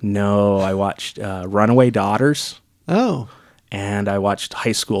 No, I watched Runaway Daughters, Oh. and I watched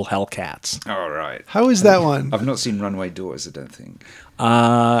High School Hellcats. All right. How is that one? I've not seen Runaway Daughters, I don't think.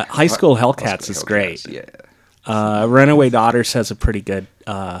 High School Hellcats High is School great. Hellcats, Runaway Daughters has a pretty good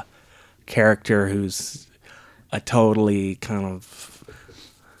character who's a totally kind of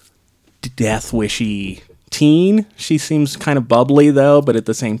death-wishy teen. She seems kind of bubbly, though, but at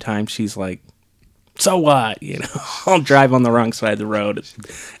the same time, she's like, so what? You know, I'll drive on the wrong side of the road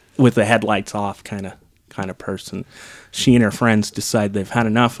with the headlights off kind of person. She and her friends decide they've had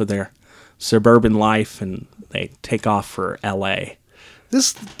enough of their suburban life, and they take off for L.A.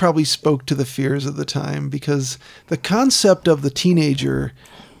 This probably spoke to the fears of the time because the concept of the teenager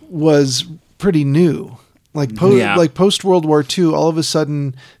was pretty new. Like post World War II, all of a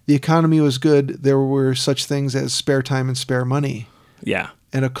sudden the economy was good. There were such things as spare time and spare money. Yeah.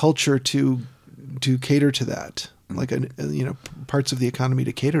 And a culture to cater to that, like parts of the economy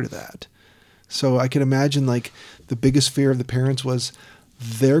to cater to that. So I can imagine like the biggest fear of the parents was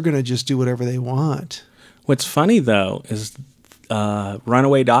they're going to just do whatever they want. What's funny though is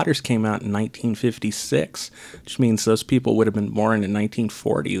Runaway Daughters came out in 1956, which means those people would have been born in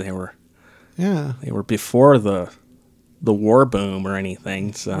 1940. They were before the war boom or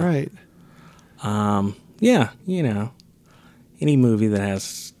anything. So right. Yeah, you know, any movie that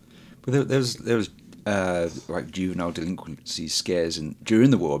has. But there was like juvenile delinquency scares during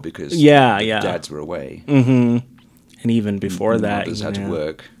the war because dads were away. Mm-hmm. And even before that, mothers had to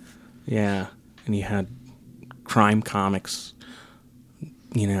work. Yeah, and you had crime comics,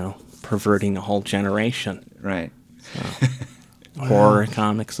 you know, perverting a whole generation. Right. So, horror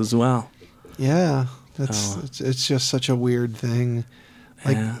comics as well. Yeah, it's just such a weird thing.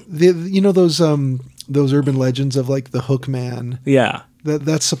 Like those urban legends of like the Hook Man. Yeah,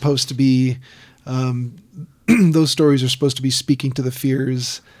 that's supposed to be. Those stories are supposed to be speaking to the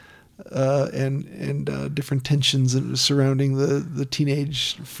fears and different tensions surrounding the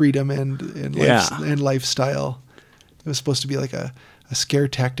teenage freedom and lifestyle. It was supposed to be like a scare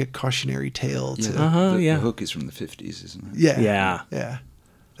tactic cautionary tale. The Hook is from the 50s, isn't it? Yeah.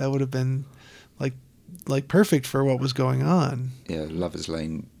 That would have been like perfect for what was going on. Yeah, Lover's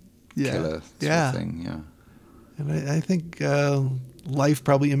Lane killer sort of thing. Yeah, and I think life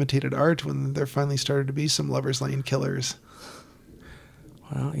probably imitated art when there finally started to be some Lover's Lane killers.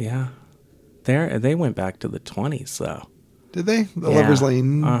 Well, yeah. They went back to the 20s, though. Did they? The Lover's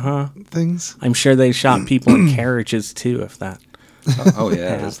Lane things? I'm sure they shot people in carriages, too, if that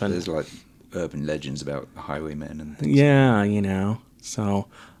there's like urban legends about highwaymen and things. Yeah, you know. So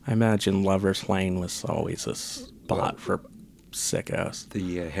I imagine Lover's Lane was always a spot for sickos.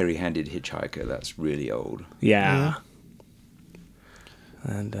 The hairy-handed hitchhiker, that's really old. Yeah.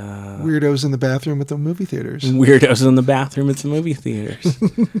 And weirdos in the bathroom at the movie theaters. Weirdos in the bathroom at the movie theaters.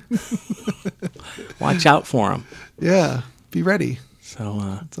 Watch out for them. Yeah, be ready. So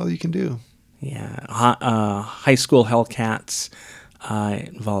that's all you can do. Yeah, High School Hellcats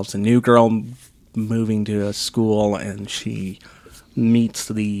involves a new girl moving to a school, and she meets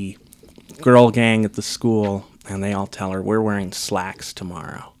the girl gang at the school, and they all tell her, "We're wearing slacks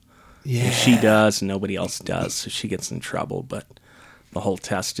tomorrow." Yeah, and she does, and nobody else does, so she gets in trouble. But the whole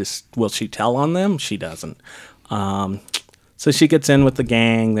test is, will she tell on them? She doesn't. So she gets in with the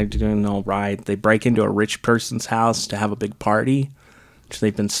gang. They're doing all right. They break into a rich person's house to have a big party, which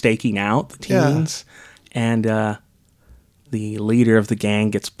they've been staking out, the teens. Yeah. And the leader of the gang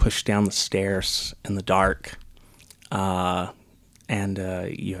gets pushed down the stairs in the dark. And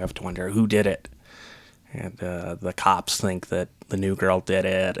you have to wonder who did it. And the cops think that the new girl did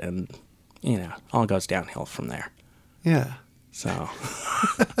it. And, you know, all goes downhill from there. Yeah. So,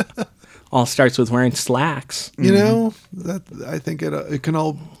 all starts with wearing slacks. You know, that I think it can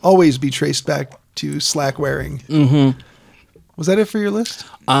always be traced back to slack wearing. Mm-hmm. Was that it for your list?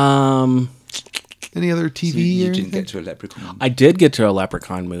 Any other TV? So you didn't get to a Leprechaun? I did get to a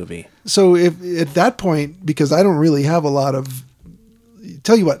Leprechaun movie. So if at that point, because I don't really have a lot of...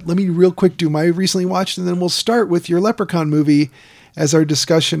 Tell you what, let me real quick do my recently watched, and then we'll start with your Leprechaun movie as our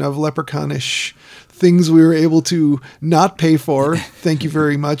discussion of Leprechaun-ish things we were able to not pay for. Thank you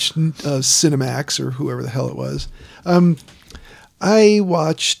very much, Cinemax or whoever the hell it was. I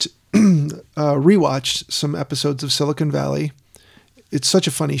watched, rewatched some episodes of Silicon Valley. It's such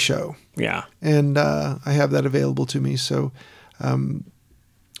a funny show. Yeah. And I have that available to me. So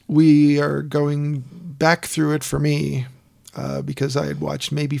we are going back through it for me because I had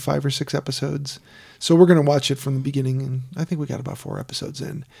watched maybe 5 or 6 episodes. So we're going to watch it from the beginning. And I think we got about 4 episodes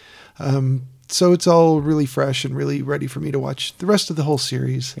in. So it's all really fresh and really ready for me to watch the rest of the whole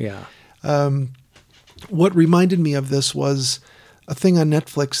series. Yeah. What reminded me of this was a thing on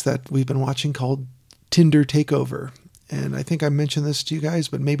Netflix that we've been watching called Tinder Takeover. And I think I mentioned this to you guys,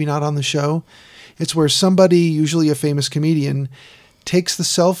 but maybe not on the show. It's where somebody, usually a famous comedian, takes the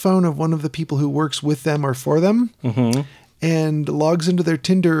cell phone of one of the people who works with them or for them, and logs into their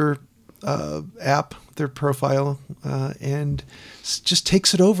Tinder app, their profile, and just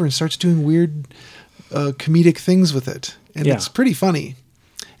takes it over and starts doing weird comedic things with it. And it's pretty funny.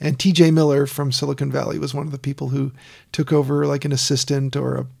 And T.J. Miller from Silicon Valley was one of the people who took over like an assistant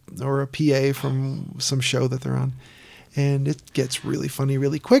or a PA from some show that they're on. And it gets really funny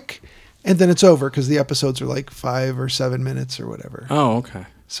really quick. And then it's over because the episodes are like 5 or 7 minutes or whatever. Oh, okay.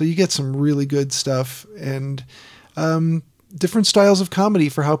 So you get some really good stuff and different styles of comedy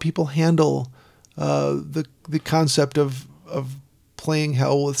for how people handle the concept of playing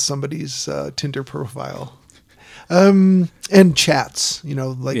hell with somebody's Tinder profile. And chats,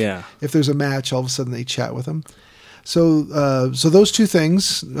 if there's a match, all of a sudden they chat with them. So those two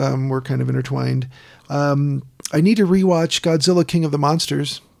things were kind of intertwined. I need to rewatch Godzilla King of the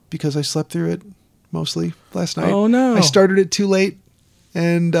Monsters because I slept through it mostly last night. Oh, no. I started it too late,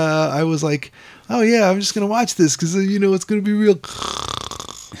 and I was like, oh, yeah, I'm just going to watch this because, it's going to be real.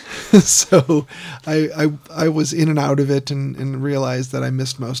 So I was in and out of it and realized that I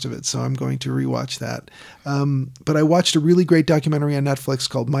missed most of it. So I'm going to rewatch that. But I watched a really great documentary on Netflix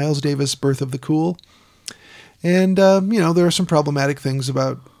called Miles Davis, Birth of the Cool. And, there are some problematic things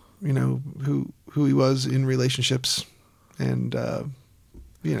about, who he was in relationships. And,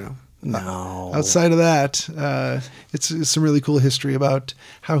 No. outside of that, it's some really cool history about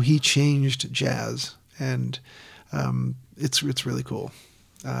how he changed jazz. And it's really cool.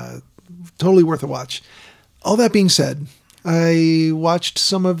 Totally worth a watch. All that being said, I watched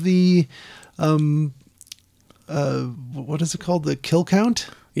some of the, what is it called? The Kill Count?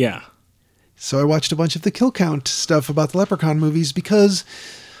 Yeah. So I watched a bunch of the Kill Count stuff about the Leprechaun movies because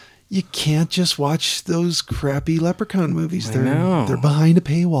you can't just watch those crappy Leprechaun movies. They're behind a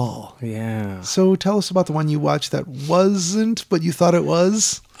paywall. Yeah. So tell us about the one you watched that wasn't, but you thought it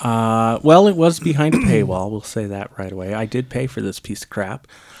was. Well, it was behind a paywall. We'll say that right away. I did pay for this piece of crap.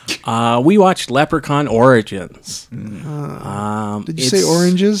 We watched Leprechaun Origins. Did you say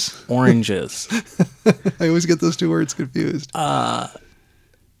oranges? Oranges. I always get those two words confused. We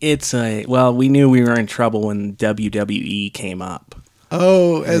knew we were in trouble when WWE came up.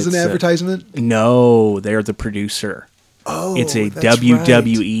 Oh, as an advertisement? No, they're the producer. Oh, it's a that's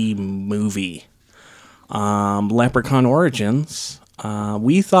WWE movie. Leprechaun Origins.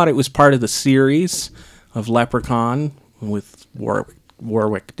 We thought it was part of the series of Leprechaun with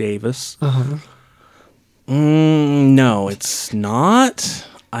Warwick Davis. Uh-huh. No, it's not.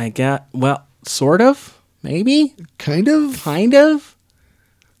 Sort of, maybe, kind of.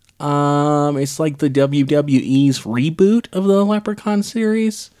 It's like the WWE's reboot of the Leprechaun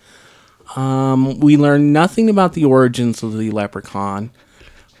series. We learn nothing about the origins of the Leprechaun.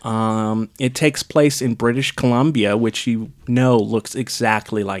 It takes place in British Columbia, which looks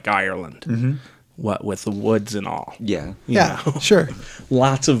exactly like Ireland. Mm-hmm. What with the woods and all. Yeah. Yeah, sure.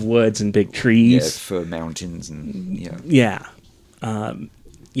 Lots of woods and big trees. Yeah, for mountains and Yeah. The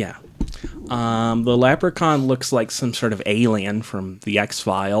Leprechaun looks like some sort of alien from the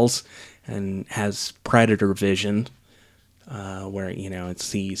X-Files and has predator vision, where, it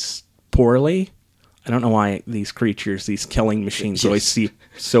sees poorly. I don't know why these creatures, these killing machines, always see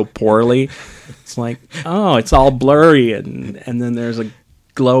so poorly. It's like, it's all blurry, and then there's a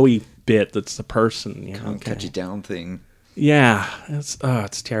glowy bit that's the person. Can't catch it down thing. Yeah,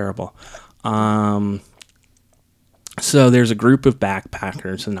 it's terrible. So there's a group of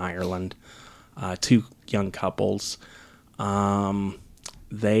backpackers in Ireland, two young couples.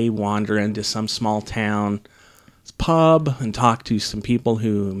 They wander into some small town pub and talk to some people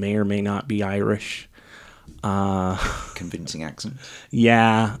who may or may not be Irish. Convincing accent.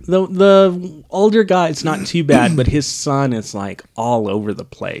 Yeah, the older guy, it's not too bad, but his son is like all over the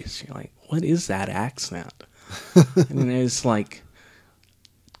place. You're like, what is that accent? And it's like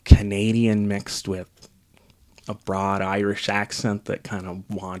Canadian mixed with a broad Irish accent that kind of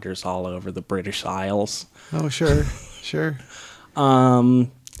wanders all over the British Isles. Oh, sure.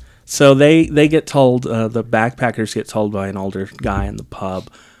 So they get told, the backpackers get told by an older guy in the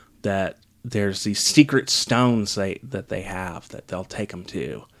pub that there's these secret stones that they have that they'll take them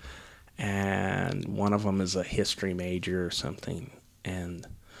to. And one of them is a history major or something. And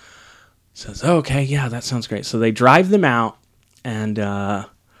says, okay, yeah, that sounds great. So they drive them out and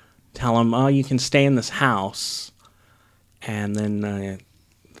tell them, you can stay in this house. And then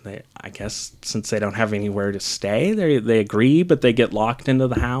I guess since they don't have anywhere to stay, they agree, but they get locked into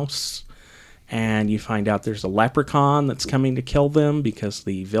the house. And you find out there's a leprechaun that's coming to kill them because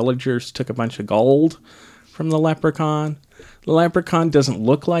the villagers took a bunch of gold from the leprechaun. The leprechaun doesn't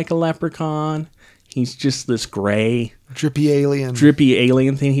look like a leprechaun. He's just this gray, Drippy alien. drippy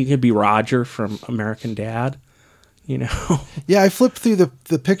alien thing. He could be Roger from American Dad, you know? Yeah, I flipped through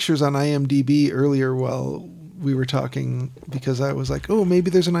the pictures on IMDb earlier while we were talking because I was like, oh,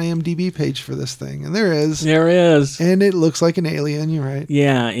 maybe there's an IMDb page for this thing. And there is. There is. And it looks like an alien, you're right.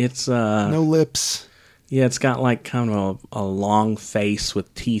 Yeah, it's No lips. yeah, it's got like kind of a long face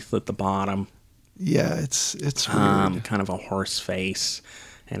with teeth at the bottom. Yeah, it's weird. Kind of a horse face,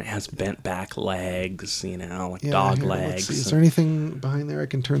 and it has bent back legs, you know, like Yeah, dog here, let's legs. see. Is there anything behind there? I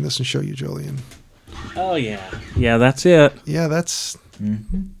can turn this and show you, Julian. Oh yeah. Yeah, that's it. Yeah, that's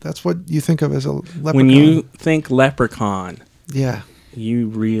what you think of as a leprechaun. When you think leprechaun, Yeah. you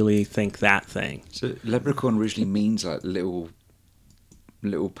really think that thing. So leprechaun originally means like little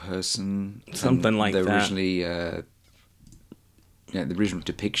person. Something And like the that. Originally, the original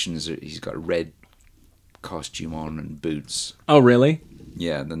depictions, he's got a red costume on and boots. Oh really?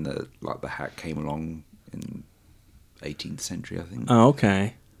 Yeah, and then the hat came along in 18th century, I think. Oh,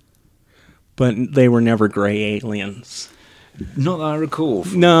 okay. But they were never gray aliens. Not that I recall.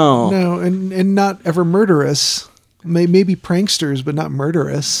 No. No, and not ever murderous. Maybe pranksters, but not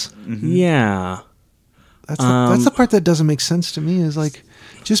murderous. Yeah. That's the part that doesn't make sense to me. Is like,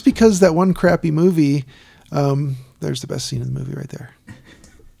 just because that one crappy movie, there's the best scene in the movie right there.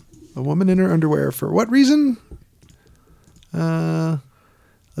 A woman in her underwear for what reason?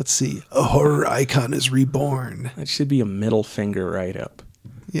 Let's see. A horror icon is reborn. That should be a middle finger right up,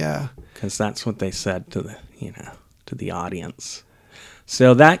 Yeah. because that's what they said to the audience.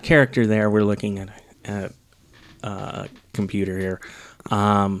 So that character there, we're looking at a computer here,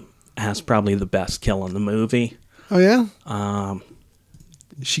 has probably the best kill in the movie. Oh yeah.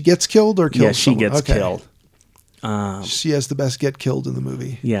 She gets killed or kills. Yeah, she someone? gets Okay. killed. She has the best get killed in the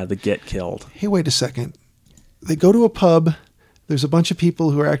movie. Yeah, the get killed. Hey, wait a second. They go to a pub. There's a bunch of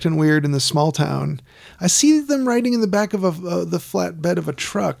people who are acting weird in this small town. I see them riding in the back of the flatbed of a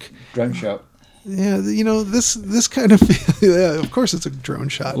truck. Drone shot. Yeah, you know, this kind of yeah, of course it's a drone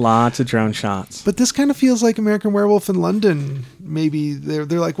shot. Lots of drone shots. But this kind of feels like American Werewolf in London. Maybe they're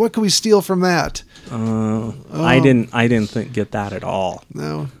like, what can we steal from that? I didn't get that at all.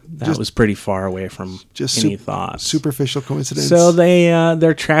 No, That was pretty far away from any thoughts. superficial coincidence. So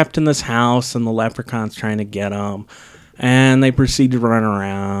they're trapped in this house, and the leprechaun's trying to get them, and they proceed to run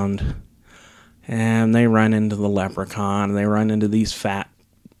around, and they run into the leprechaun, and they run into these fat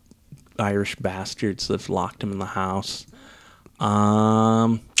Irish bastards that've locked them in the house.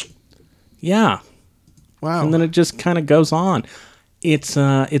 Yeah, Wow. and then it just kind of goes on. It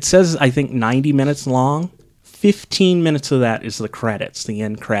says I think 90 minutes long. 15 minutes of that is the credits, the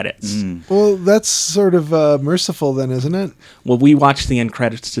end credits. Well, that's sort of merciful then, isn't it? Well, we watched the end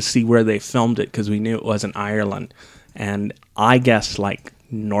credits to see where they filmed it because we knew it wasn't Ireland. And I guessed like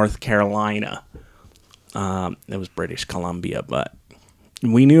North Carolina. It was British Columbia, but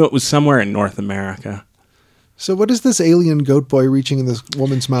we knew it was somewhere in North America. So what is this alien goat boy reaching in this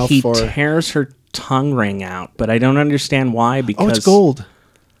woman's mouth He for? tears her tongue ring out, but I don't understand why because Oh, it's gold.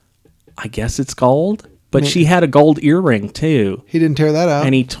 I guess it's gold. But Man. she had a gold earring too. He didn't tear that out.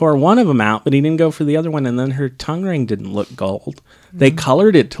 And he tore one of them out, but he didn't go for the other one. And then her tongue ring didn't look gold. They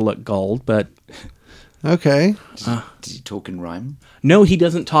colored it to look gold, but Okay. Did he talk in rhyme? no, he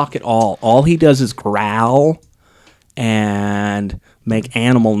doesn't talk at all. All he does is growl and make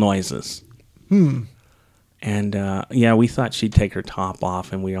animal noises. And yeah, we thought she'd take her top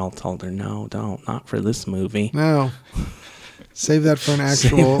off, and we all told her, no, don't, not for this movie. No. Save that for an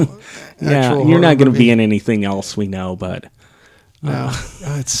actual. Yeah, actual you're not horror going to movie. be in anything else we know, but No.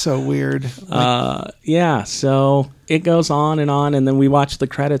 Oh, it's so weird. yeah, so it goes on, and then we watch the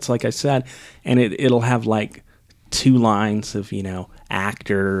credits, like I said, and it'll have like 2 lines of,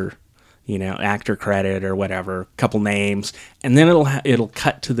 actor credit or whatever, couple names, and then it'll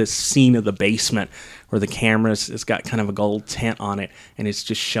cut to this scene of the basement where the camera's got kind of a gold tint on it, and it's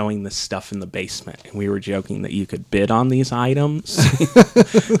just showing the stuff in the basement. And we were joking that you could bid on these items,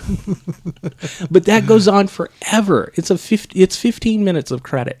 but that goes on forever. It's 15 minutes of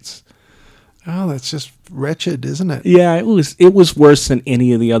credits. Oh, that's just wretched, isn't it? Yeah, it was worse than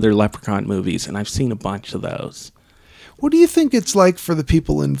any of the other Leprechaun movies, and I've seen a bunch of those. What do you think it's like for the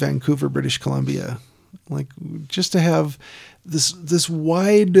people in Vancouver, British Columbia? Like, just to have this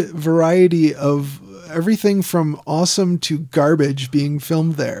wide variety of everything from awesome to garbage being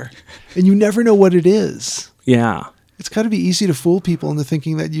filmed there, and you never know what it is. Yeah, It's got to be easy to fool people into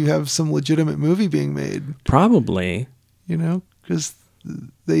thinking that you have some legitimate movie being made, probably. because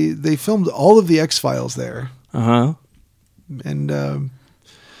they filmed all of the X-Files there, and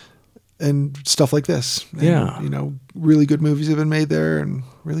stuff like this. And, Yeah. really good movies have been made there, and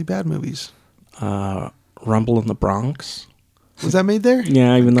really bad movies. Rumble in the Bronx. Was that made there?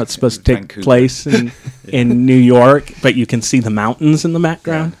 Yeah, even though it's supposed to take Vancouver. place in New York, but you can see the mountains in the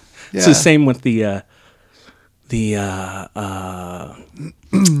background. It's the Yeah. same with who's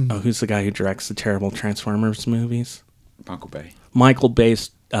the guy who directs the terrible Transformers movies? Michael Bay. Michael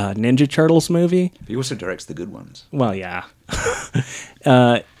Bay's Ninja Turtles movie. He also directs the good ones. Well, yeah.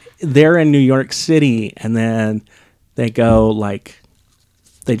 They're in New York City, and then they go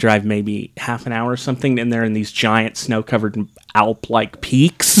they drive maybe half an hour or something, and they're in these giant snow-covered Alp-like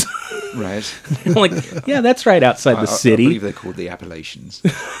peaks. Right. Like, yeah, that's right outside the I city. believe they're called the Appalachians.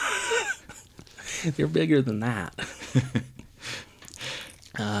 They're bigger than that.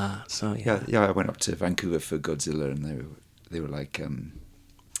 So Yeah, I went up to Vancouver for Godzilla, and they were like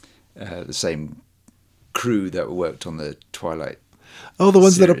the same crew that worked on the Twilight. Oh, the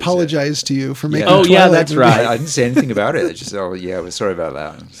ones that Series, yeah. apologized to you for making. Oh, yeah, Twilight that's movie. right. I didn't say anything about it. I just we're sorry about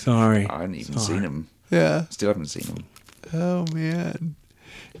that. Sorry. I hadn't even seen them. Yeah. Still haven't seen them. Oh man.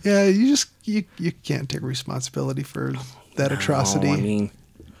 Yeah, you can't take responsibility for that atrocity. Oh, I mean,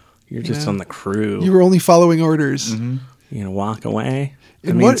 you're just Yeah. on the crew. You were only following orders. Mm-hmm. You know, walk away.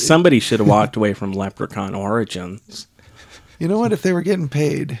 And I mean, what- somebody should have walked away from Leprechaun Origins. You know what? If they were getting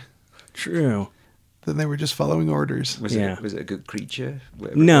paid, True. then they were just following orders. Was Yeah. it a good creature?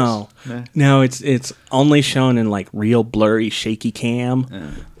 Whatever it No, was? no, it's only shown in like real blurry, shaky cam.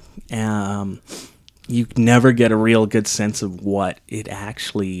 You never get a real good sense of what it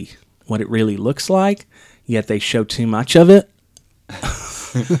really looks like. Yet they show too much of it,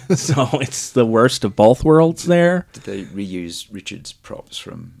 so it's the worst of both worlds. There, Did they reuse Richard's props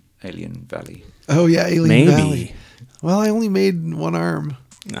from Alien Valley? Oh yeah, Alien maybe. Valley. Well, I only made one arm.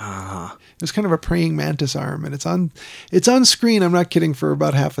 Ah, It was kind of a praying mantis arm, and it's on screen. I'm not kidding, for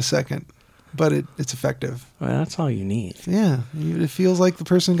about half a second, but it's effective. well, that's all you need. Yeah, it feels like the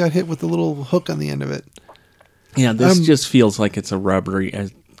person got hit with the little hook on the end of it. Yeah, this just feels like it's a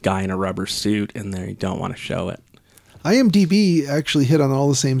guy in a rubber suit, and they don't want to show it. IMDb actually hit on all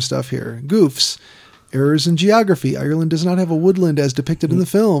the same stuff here. Goofs. Errors in geography. Ireland does not have a woodland as depicted in the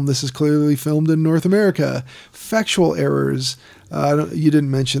film. This is clearly filmed in North America. Factual errors. You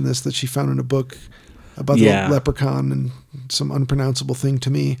didn't mention this, that she found in a book about Yeah. the leprechaun and some unpronounceable thing to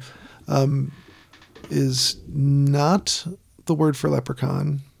me. Is not the word for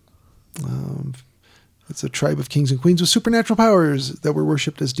leprechaun. It's a tribe of kings and queens with supernatural powers that were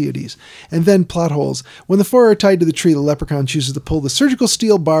worshipped as deities. And then plot holes. When the four are tied to the tree, the leprechaun chooses to pull the surgical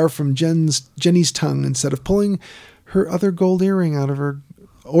steel bar from Jenny's tongue instead of pulling her other gold earring out of her,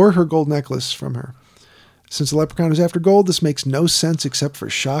 or her gold necklace from her. Since the leprechaun is after gold, this makes no sense except for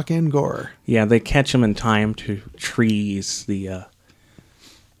shock and gore. Yeah, they catch him in time to trees,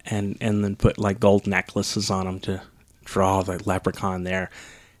 and then put like gold necklaces on them to draw the leprechaun there.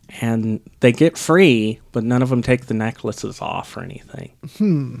 And they get free, but none of them take the necklaces off or anything.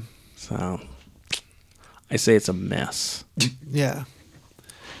 So I say it's a mess. Yeah.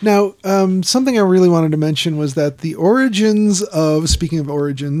 Now, something I really wanted to mention was that the origins of, speaking of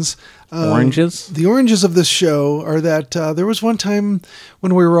origins, Oranges? the oranges of this show are that there was one time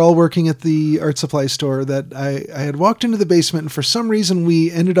when we were all working at the art supply store that I had walked into the basement, and for some reason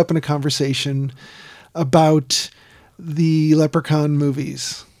we ended up in a conversation about the Leprechaun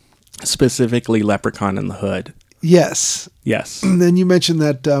movies. Specifically Leprechaun in the Hood. Yes. Yes. And then you mentioned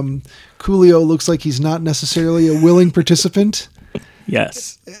that Coolio looks like he's not necessarily a willing participant.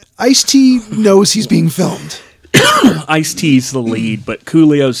 Yes. Ice-T knows he's being filmed. Ice-T's the lead, but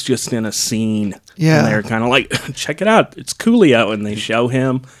Coolio's just in a scene. Yeah. And they're kind of like, check it out, it's Coolio. And they show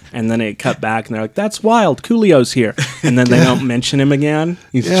him, and then it cut back, and they're like, that's wild, Coolio's here. And then they don't mention him again.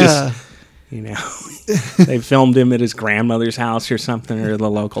 He's just, they filmed him at his grandmother's house or something, or the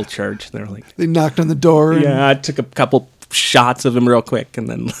local church. They're like, They knocked on the door and yeah, I took a couple shots of him real quick and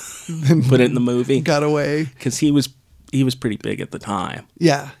then put it in the movie. got away. Because he was pretty big at the time.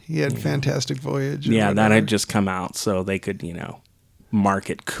 Yeah, he had Fantastic Voyage. or Yeah, that whatever. had just come out, so they could,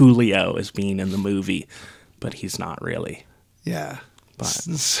 market Coolio as being in the movie, but he's not really. Yeah. But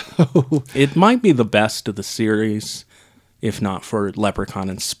So, it might be the best of the series, if not for Leprechaun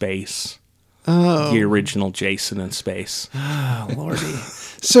in Space. The original Jason in Space. oh, lordy.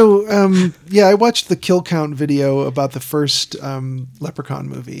 So, I watched the kill count video about the first Leprechaun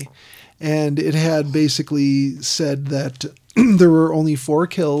movie, and it had basically said that there were only 4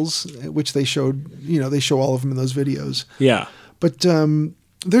 kills, which they showed, they show all of them in those videos. Yeah. But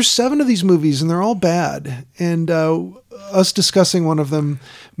there's 7 of these movies, and they're all bad. And us discussing one of them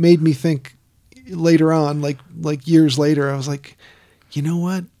made me think later on, like years later, I was like, you know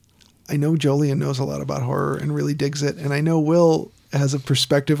what? I know Jolien knows a lot about horror and really digs it. And I know Will has a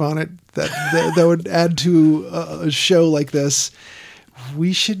perspective on it that would add to a show like this,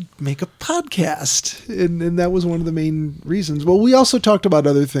 we should make a podcast. And that was one of the main reasons. Well, we also talked about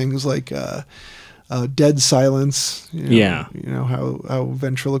other things like dead silence. Yeah. You know, how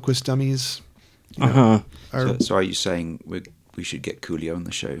ventriloquist dummies Uh-huh. So are you saying we should get Coolio on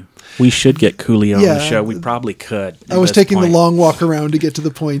the show? We should get Coolio on Yeah. the show. We probably could. I was taking the long walk around to get to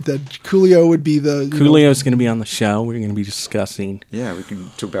the point that Coolio would be the... Coolio's going to be on the show. We're going to be discussing. Yeah, we can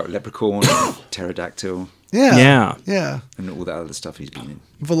talk about Leprechaun, Pterodactyl, Yeah. and all that other stuff he's been in.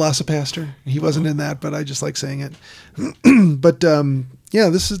 Velocipaster. He wasn't in that, but I just like saying it. But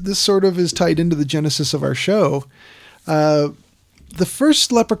this sort of is tied into the genesis of our show. The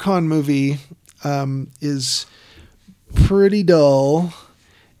first Leprechaun movie is pretty dull.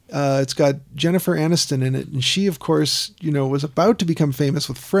 It's got Jennifer Aniston in it, and she, of course, was about to become famous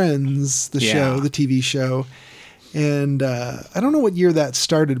with Friends, the TV show. And I don't know what year that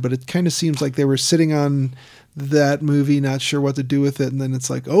started, but it kind of seems like they were sitting on that movie, not sure what to do with it, and then it's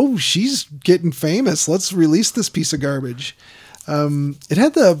like, oh, she's getting famous. Let's release this piece of garbage. It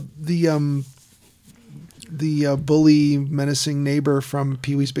had the bully, menacing neighbor from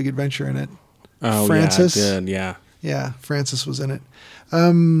Pee-wee's Big Adventure in it. Oh, Francis. yeah, it did, yeah. Yeah, Francis was in it.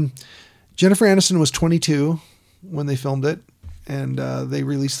 Jennifer Aniston was 22 when they filmed it, and they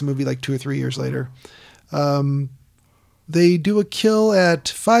released the movie like 2 or 3 years later. They do a kill at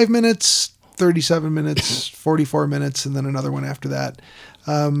 5 minutes, 37 minutes, 44 minutes, and then another one after that.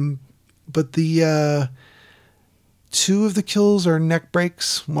 But the two of the kills are neck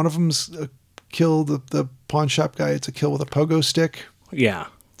breaks. One of them's a kill, the pawn shop guy. It's a kill with a pogo stick. Yeah.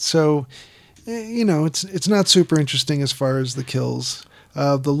 So, it's not super interesting as far as the kills.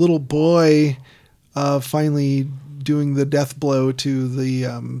 The little boy finally doing the death blow to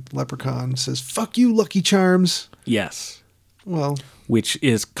the leprechaun says, "Fuck you, Lucky Charms." Yes. Well, which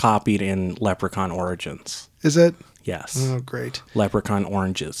is copied in Leprechaun Origins. Is it? Yes. Oh, great. Leprechaun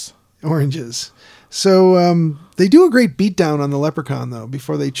Oranges. Oranges. So they do a great beatdown on the leprechaun, though,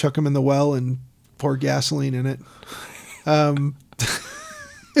 before they chuck him in the well and pour gasoline in it.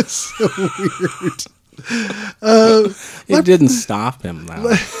 It's so weird. It didn't stop him,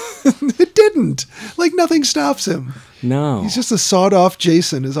 though. It didn't. Like, nothing stops him. No. He's just a sawed-off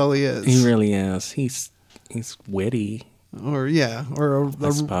Jason is all he is. He really is. He's witty. Or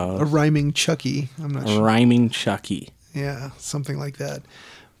a rhyming Chucky. I'm not sure. Rhyming Chucky. Yeah, something like that.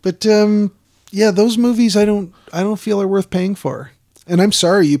 But those movies I don't feel are worth paying for. And I'm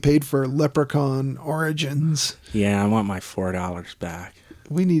sorry you paid for Leprechaun Origins. Yeah, I want my $4 back.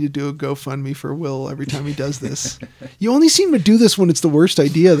 We need to do a GoFundMe for Will every time he does this. You only seem to do this when it's the worst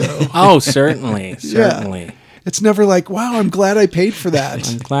idea, though. Oh, certainly. Certainly. Yeah. It's never like, wow, I'm glad I paid for that.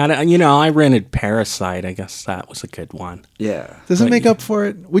 I'm glad. I rented Parasite. I guess that was a good one. Yeah. Does it make up for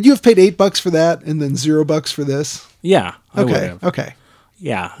it? Would you have paid $8 for that and then $0 for this? Yeah. I would Okay. have. Okay.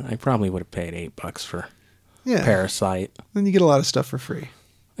 Yeah, I probably would have paid $8 for Parasite. Then you get a lot of stuff for free.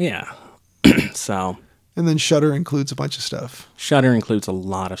 Yeah. So. And then Shudder includes a bunch of stuff. Shudder includes a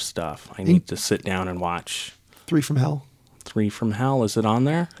lot of stuff. I need to sit down and watch. 3 from Hell. 3 from Hell. Is it on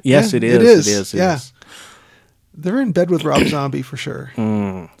there? Yes, Yeah, it is. it is. It is. Yeah. They're in bed with Rob Zombie for sure.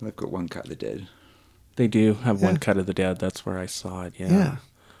 They've got One Cut of the Dead. They do have One Cut of the Dead. That's where I saw it. Yeah.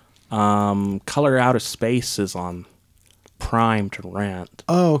 Color Out of Space is on Prime to rent.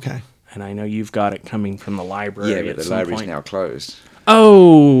 Oh, okay. And I know you've got it coming from the library. Yeah, but the library's now closed.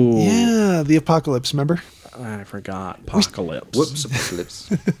 Oh. Yeah, the Apocalypse, remember? I forgot. Apocalypse. Whoops,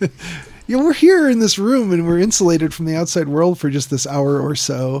 Apocalypse. Yeah, we're here in this room and we're insulated from the outside world for just this hour or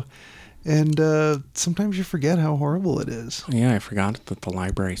so. And sometimes you forget how horrible it is. Yeah, I forgot that the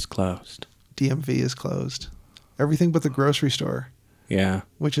library's closed. DMV is closed. Everything but the grocery store. Yeah.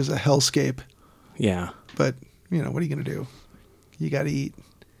 Which is a hellscape. Yeah. But, what are you going to do? You got to eat.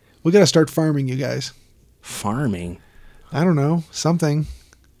 We got to start farming, you guys. Farming? I don't know. Something.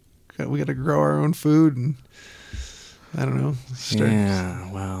 We got to grow our own food and, I don't know.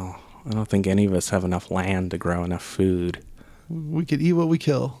 Yeah, well, I don't think any of us have enough land to grow enough food. We could eat what we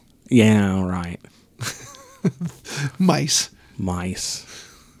kill. Yeah, right. Mice.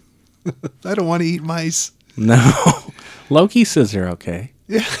 I don't want to eat mice. No. Loki says they're okay.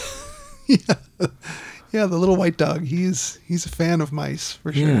 Yeah. Yeah, the little white dog. He's a fan of mice,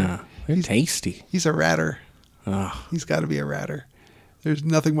 for sure. Yeah, they're tasty. He's a ratter. Oh. He's got to be a ratter. There's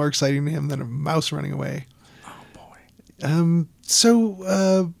nothing more exciting to him than a mouse running away. Oh, boy.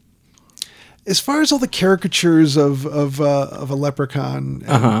 So, as far as all the caricatures of a leprechaun,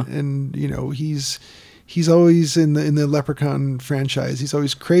 and he's always in the Leprechaun franchise. He's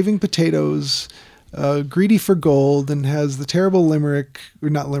always craving potatoes, greedy for gold, and has the terrible limerick, or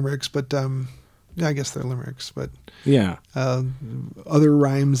not limericks, but yeah, I guess they're limericks, but Yeah. other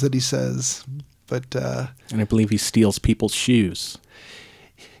rhymes that he says. But And I believe he steals people's shoes.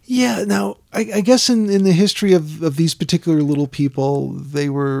 yeah, now I guess in the history of these particular little people, they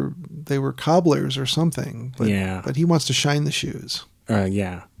were cobblers or something. But, Yeah. but he wants to shine the shoes.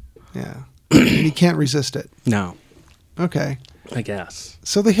 Yeah. Yeah, and he can't resist it. No, Okay, I guess.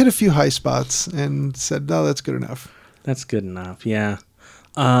 so they hit a few high spots and said, "No, that's good enough." That's good enough, yeah.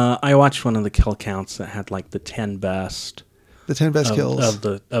 I watched one of the kill counts that had like the 10 best The 10 best kills.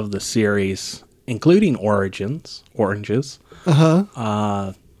 of the series, including oranges.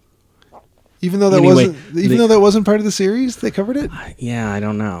 Even though that Anyway, wasn't part of the series, they covered it. Yeah, I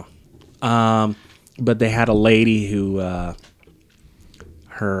don't know. But they had a lady who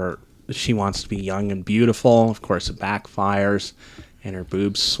she wants to be young and beautiful. Of course, it backfires, and her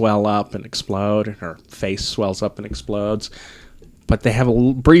boobs swell up and explode, and her face swells up and explodes. But they have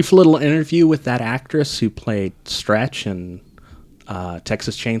a brief little interview with that actress who played Stretch in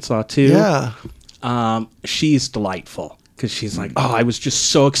Texas Chainsaw 2. Yeah, She's delightful because she's like, "Oh, I was just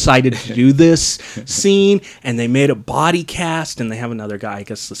so excited to do this scene," and they made a body cast, and they have another guy, I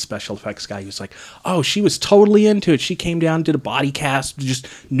guess the special effects guy, who's like, "Oh, she was totally into it. She came down, did a body cast, just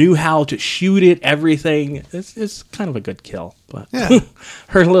knew how to shoot it, everything." It's kind of a good kill, but Yeah.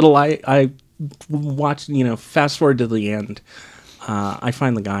 her little I watched, fast forward to the end. I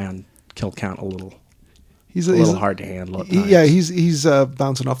find the guy on kill count a little hard to handle. At times. yeah, he's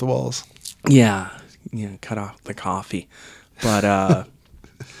bouncing off the walls. Yeah, cut off the coffee. But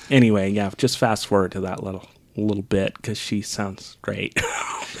anyway, yeah, just fast forward to that little bit because she sounds great.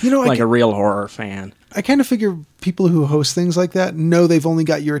 Like a real horror fan. I kind of figure people who host things like that know they've only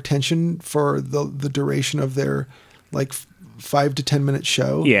got your attention for the duration of their like 5 to 10 minute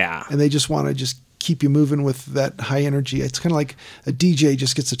show. Yeah. And they just want to just keep you moving with that high energy. It's kind of like a DJ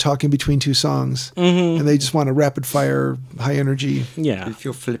just gets to talk in between two songs, and they just want a rapid fire high energy. Yeah. If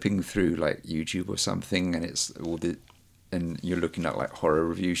you're flipping through like YouTube or something, and it's and you're looking at like horror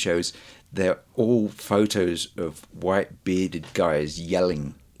review shows, they're all photos of white bearded guys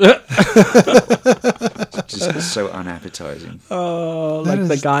yelling. Just so unappetizing. Oh, like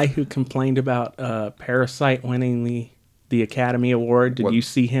the guy who complained about Parasite winning the Academy Award. Did you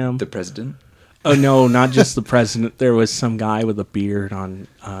see him? The president? Oh, no, not just the president. There was some guy with a beard on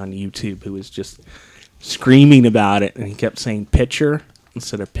YouTube who was just screaming about it, and he kept saying picture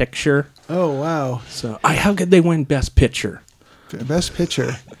instead of picture. Oh, wow. So, how could they win Best Picture? Best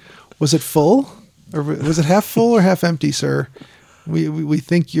picture. Was it full? Or was it half full or half empty, sir? We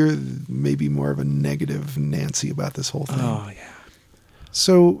think you're maybe more of a negative Nancy about this whole thing. Oh, yeah.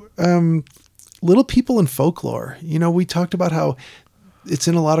 So, little people in folklore. We talked about how it's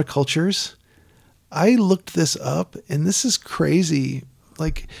in a lot of cultures. I looked this up, and this is crazy.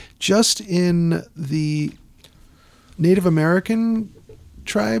 Like, just in the Native American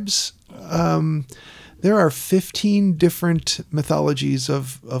tribes, there are 15 different mythologies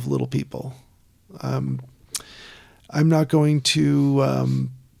of little people. I'm not going to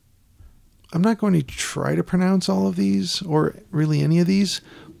try to pronounce all of these or really any of these,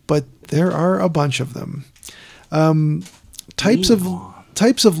 but there are a bunch of them.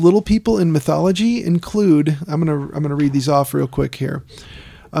 Types of little people in mythology include, I'm gonna read these off real quick here.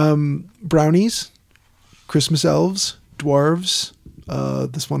 Brownies, Christmas elves, dwarves,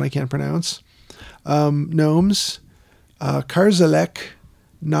 this one I can't pronounce, gnomes, Karzalek,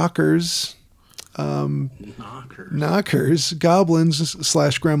 knockers, goblins /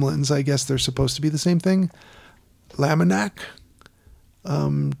 gremlins. I guess they're supposed to be the same thing. Lamanak.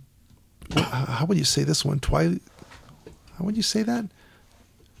 How would you say this one? How would you say that?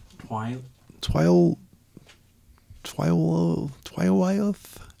 Twilight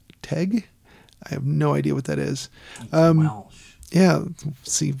Teg? I have no idea what that is. Welsh. Yeah,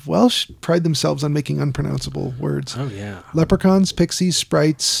 see, Welsh pride themselves on making unpronounceable words. Oh, yeah. Leprechauns, pixies,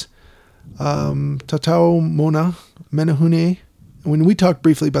 sprites, Tatao Mona, Menehune. When we talked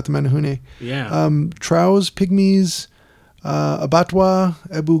briefly about the Menehune. Yeah. Trows, pygmies, Abatwa,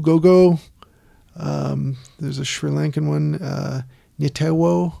 Ebu Gogo. There's a Sri Lankan one,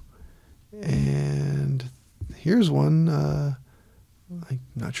 Nitewo. And here's one I'm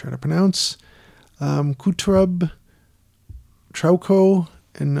not sure how to pronounce. Kutrub, Trauco,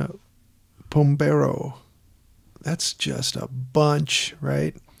 and Pombero. That's just a bunch,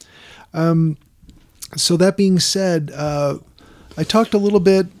 right? So that being said, I talked a little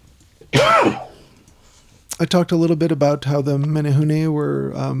bit about how the Menehune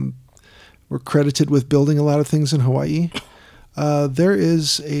were credited with building a lot of things in Hawaii. There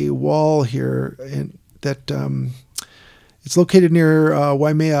is a wall here that it's located near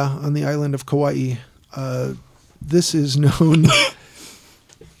Waimea on the island of Kauai. This is known.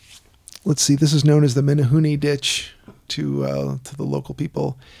 Let's see. This is known as the Menehune Ditch to the local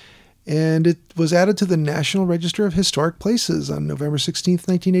people, and it was added to the National Register of Historic Places on November 16th,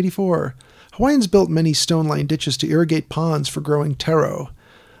 1984. Hawaiians built many stone-lined ditches to irrigate ponds for growing taro,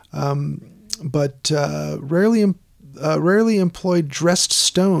 but rarely employed dressed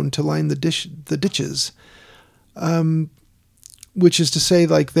stone to line the ditches. Which is to say,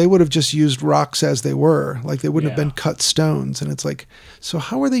 like, they would have just used rocks as they were. Like, they wouldn't have been cut stones. And it's like, so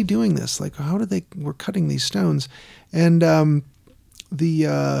how are they doing this? Like, how did they were cutting these stones? And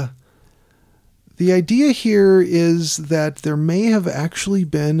the idea here is that there may have actually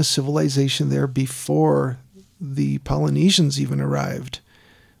been a civilization there before the Polynesians even arrived,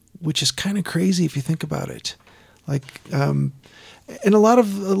 which is kind of crazy if you think about it. Like, and a lot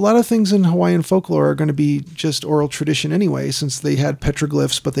of things in Hawaiian folklore are going to be just oral tradition anyway, since they had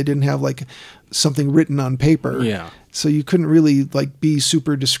petroglyphs, but they didn't have like something written on paper. Yeah. So you couldn't really like be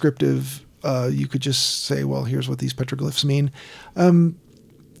super descriptive. You could just say, well, here's what these petroglyphs mean.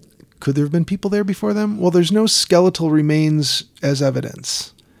 Could there have been people there before them? Well, there's no skeletal remains as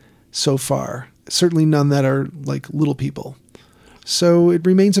evidence so far. Certainly none that are like little people. So it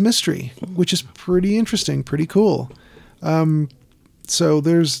remains a mystery, which is pretty interesting, pretty cool. So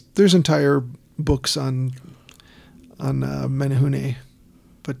there's entire books on Menehune,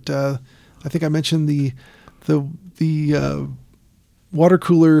 but I think I mentioned the water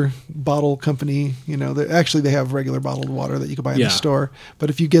cooler bottle company. You know, they have regular bottled water that you can buy in the store. But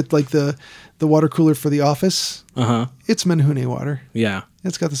if you get like the water cooler for the office, it's Menehune water. Yeah,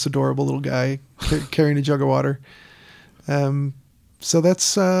 it's got this adorable little guy carrying a jug of water. So that's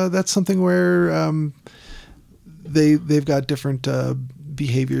something where they've got different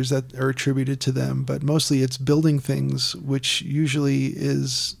behaviors that are attributed to them, but mostly it's building things, which usually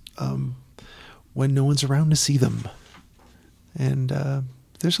is when no one's around to see them. And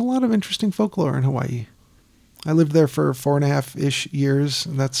there's a lot of interesting folklore in Hawaii. I lived there for 4.5-ish years,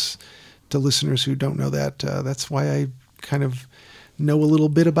 and that's, to listeners who don't know that, that's why I kind of know a little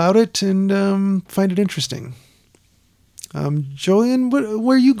bit about it and find it interesting. Julian,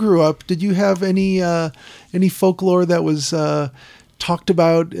 where you grew up, did you have any folklore that was talked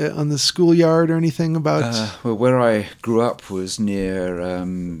about on the schoolyard or anything about? Well, where I grew up was near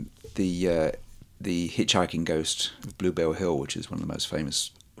the hitchhiking ghost of Bluebell Hill, which is one of the most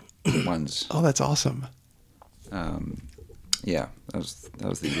famous ones. Oh, that's awesome. Yeah, that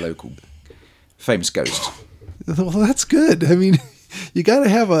was the local famous ghost. Well, that's good. I mean, you got to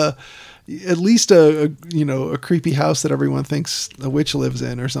have at least a creepy house that everyone thinks a witch lives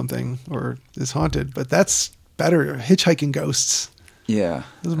in or something, or is haunted. But that's better. Hitchhiking ghosts. Yeah,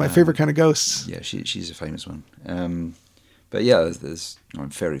 those are my favorite kind of ghosts. Yeah, she's a famous one. But yeah, there's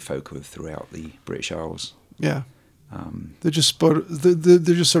fairy folk throughout the British Isles. Yeah, they're just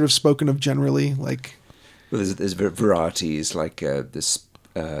sort of spoken of generally, like. Well, there's varieties like this.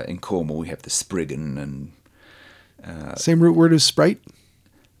 In Cornwall, we have the Spriggan and. Same root word as sprite.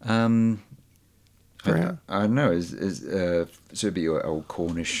 I don't know. So it'd be your old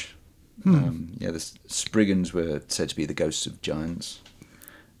Cornish. The Spriggans were said to be the ghosts of giants,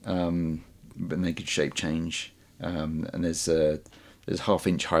 but they could shape change. And there's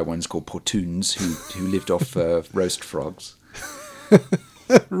half-inch high ones called portunes who lived off roast frogs.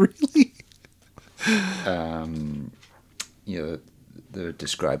 Really? They're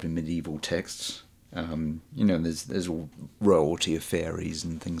described in medieval texts. There's all royalty of fairies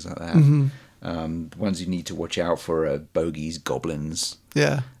and things like that. Mm-hmm. The ones you need to watch out for are bogies, goblins,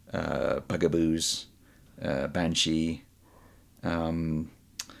 bugaboos, banshee.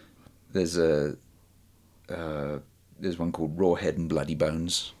 There's one called Rawhead and Bloody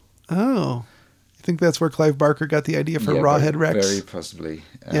Bones. Oh, I think that's where Clive Barker got the idea for Rawhead Rex. Very possibly.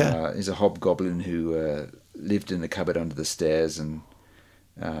 He's a hobgoblin who lived in the cupboard under the stairs, and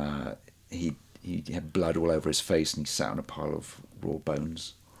he had blood all over his face, and he sat on a pile of raw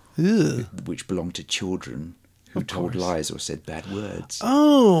bones, which belonged to children who told lies or said bad words.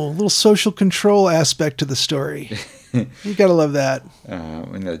 Oh, a little social control aspect to the story. You gotta love that.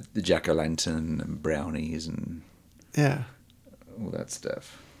 And the jack-o'-lantern and brownies and all that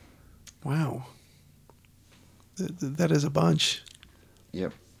stuff. Wow. That is a bunch.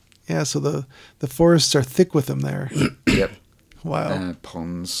 Yep. Yeah, so the forests are thick with them there. Yep. Wow.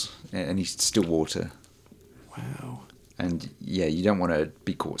 Ponds and still water. Wow. And you don't want to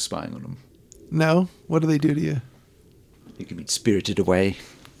be caught spying on them. No? What do they do to you? You can be spirited away.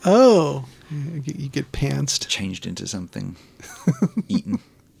 Oh, you get pantsed. Changed into something. Eaten.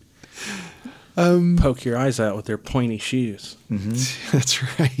 Poke your eyes out with their pointy shoes.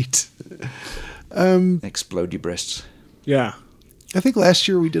 That's right. Explode your breasts. Yeah. I think last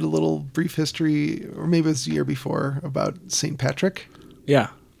year we did a little brief history, or maybe it was the year before, about St. Patrick. Yeah.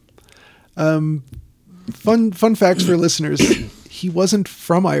 Fun facts for listeners. He wasn't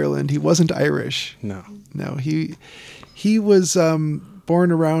from Ireland. He wasn't Irish. No. No, he was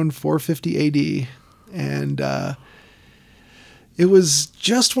born around 450 AD, and it was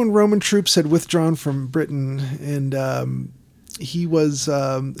just when Roman troops had withdrawn from Britain, and he was.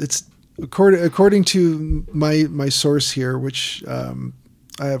 It's according to my source here, which I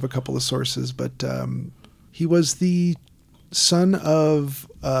have a couple of sources, but he was the son of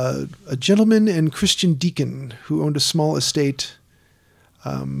a gentleman and Christian deacon who owned a small estate.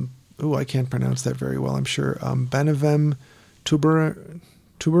 I can't pronounce that very well, I'm sure. Banavem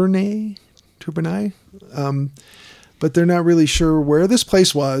Tournai. But they're not really sure where this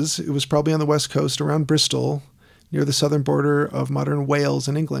place was. It was probably on the west coast around Bristol, near the southern border of modern Wales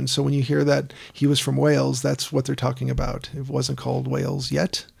in England. So when you hear that he was from Wales, that's what they're talking about. It wasn't called Wales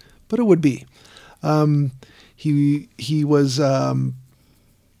yet, but it would be. He was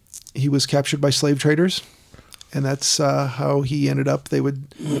captured by slave traders, and that's how he ended up. They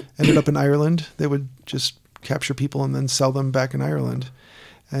ended up in Ireland. They would just capture people and then sell them back in Ireland.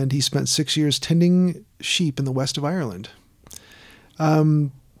 And he spent 6 years tending sheep in the west of Ireland.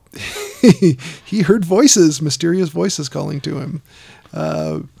 He heard voices, mysterious voices calling to him.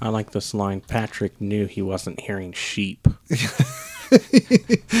 I like this line. Patrick knew he wasn't hearing sheep.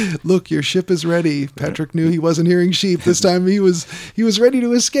 Look, your ship is ready. Patrick knew he wasn't hearing sheep. This time he was ready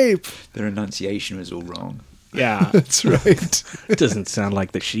to escape. Their enunciation was all wrong. Yeah. That's right. It doesn't sound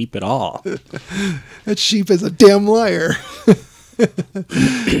like the sheep at all. That sheep is a damn liar.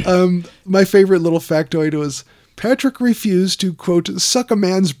 My favorite little factoid was Patrick refused to, quote, suck a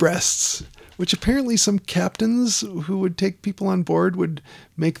man's breasts, which apparently some captains who would take people on board would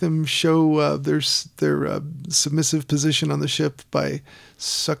make them show their submissive position on the ship by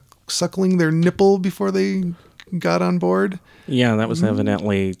suckling their nipple before they got on board. Yeah, that was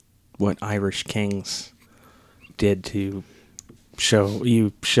evidently what Irish kings did to show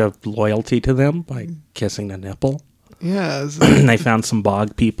loyalty to them by kissing the nipple. Yeah. They found some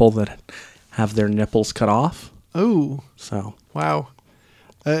bog people that have their nipples cut off. Oh. So. Wow.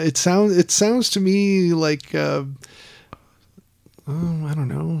 It sounds to me like, I don't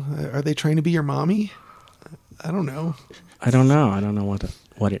know. Are they trying to be your mommy? I don't know. I don't know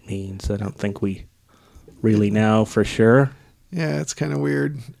what it means. I don't think we really know for sure. Yeah, it's kind of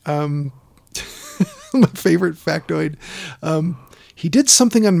weird. My favorite factoid. He did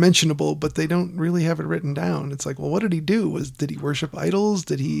something unmentionable, but they don't really have it written down. It's like, well, what did he do? Did he worship idols?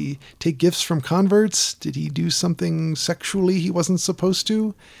 Did he take gifts from converts? Did he do something sexually he wasn't supposed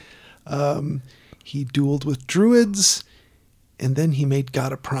to? He dueled with druids, and then he made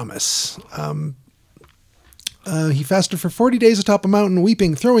God a promise. He fasted for 40 days atop a mountain,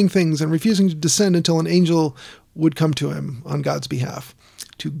 weeping, throwing things, and refusing to descend until an angel would come to him on God's behalf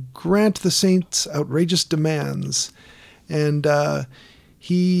to grant the saints outrageous demands. And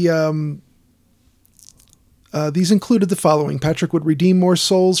these included the following. Patrick would redeem more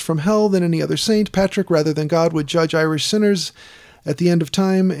souls from hell than any other saint. Patrick, rather than God, would judge Irish sinners at the end of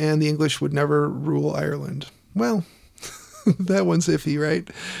time, and the English would never rule Ireland. Well, that one's iffy, right?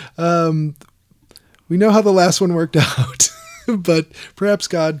 We know how the last one worked out, but perhaps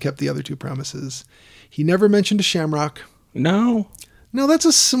God kept the other two promises. He never mentioned a shamrock. No, that's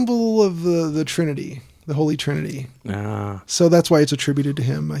a symbol of the Trinity. The Holy Trinity. Ah. So that's why it's attributed to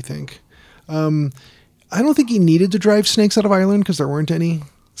him, I think. I don't think he needed to drive snakes out of Ireland because there weren't any.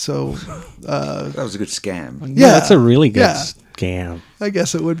 So that was a good scam. Yeah, that's a really good scam. I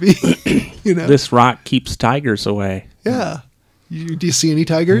guess it would be. This rock keeps tigers away. Yeah. Do you see any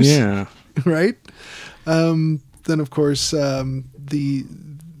tigers? Yeah. Right. Then of course the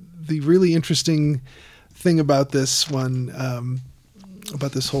really interesting thing about this one.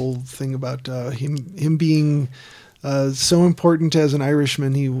 About this whole thing about him being so important as an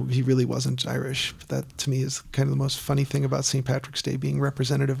Irishman, he really wasn't Irish. But that to me is kind of the most funny thing about St. Patrick's Day being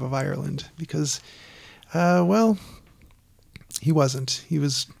representative of Ireland, because, he wasn't. He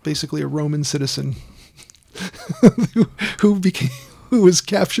was basically a Roman citizen who was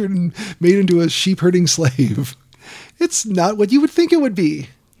captured and made into a sheep herding slave. It's not what you would think it would be.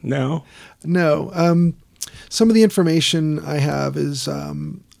 No. Some of the information I have is,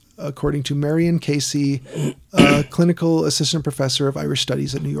 according to Marion Casey, clinical assistant professor of Irish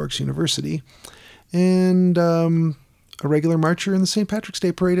studies at New York's University. And a regular marcher in the St. Patrick's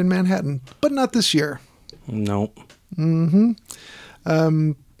Day Parade in Manhattan, but not this year. Nope.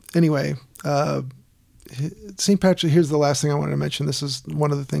 Anyway, St. Patrick, here's the last thing I wanted to mention. This is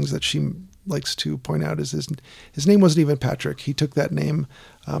one of the things that she likes to point out is his name wasn't even Patrick. He took that name,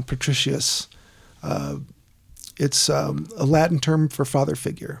 Patricius. It's a Latin term for father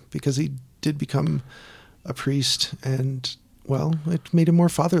figure because he did become a priest and, well, it made him more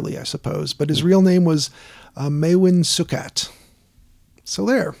fatherly, I suppose. But his real name was Maewyn Succat.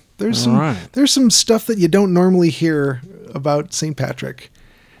 So there's some stuff that you don't normally hear about St. Patrick.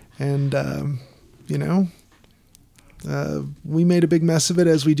 And, we made a big mess of it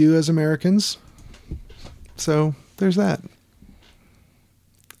as we do as Americans. So there's that.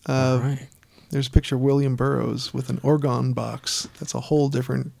 All right. There's a picture of William Burroughs with an organ box. That's a whole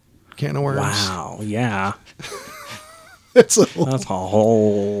different can of worms. Wow. Yeah. That's a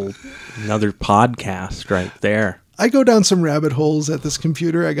whole another podcast right there. I go down some rabbit holes at this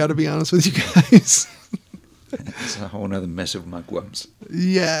computer. I got to be honest with you guys. It's a whole other mess of mugwumps.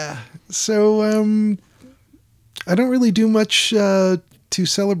 Yeah. So I don't really do much to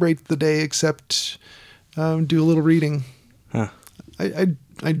celebrate the day except do a little reading. Huh.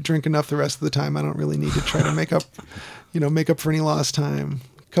 I drink enough the rest of the time. I don't really need to try to make up for any lost time.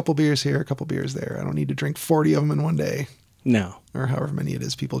 A couple beers here, a couple beers there. I don't need to drink 40 of them in one day. No. Or however many it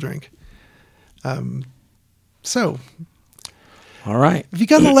is people drink. So. All right. Have you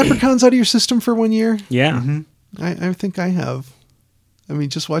gotten the leprechauns out of your system for 1 year? Yeah. Mm-hmm. I think I have. I mean,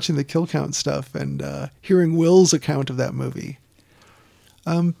 just watching the kill count stuff and hearing Will's account of that movie.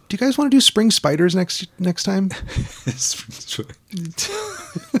 Do you guys want to do Spring Spiders next time?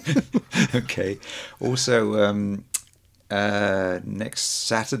 Okay. Also, next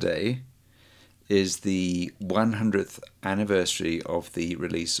Saturday is the 100th anniversary of the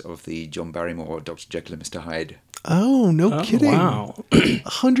release of the John Barrymore Dr. Jekyll and Mr. Hyde. Oh, no kidding. Wow.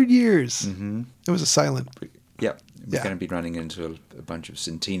 100 years. Mm-hmm. It was a silent. Yep. We're Yeah. going to be running into a bunch of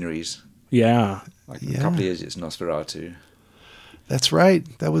centenaries. Yeah. Like in a couple of years, it's Nosferatu. That's right.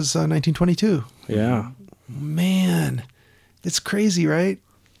 That was 1922. Yeah. Man, it's crazy, right?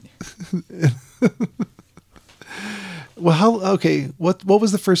 Well, what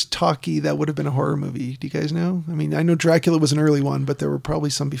was the first talkie that would have been a horror movie? Do you guys know? I mean, I know Dracula was an early one, but there were probably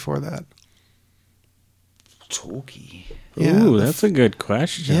some before that. Talkie. Yeah, Ooh, that's a good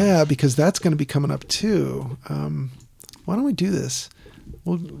question. Yeah, because that's going to be coming up too. Why don't we do this?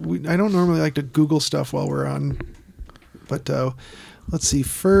 Well, I don't normally like to Google stuff while we're on, but let's see.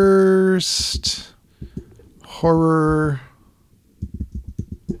 First horror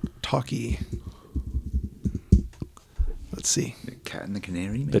talkie. Let's see. The Cat and the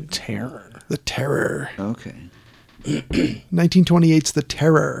Canary, maybe? The Terror. The Terror. Okay. 1928's The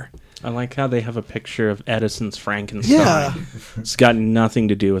Terror. I like how they have a picture of Edison's Frankenstein. Yeah. It's got nothing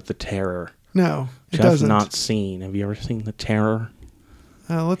to do with The Terror. No, it Which I've doesn't. not seen. Have you ever seen The Terror?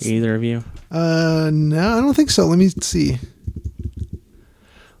 Let's. Either of you? No, I don't think so. Let me see.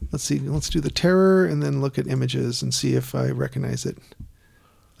 Let's see. Let's do The Terror and then look at images and see if I recognize it.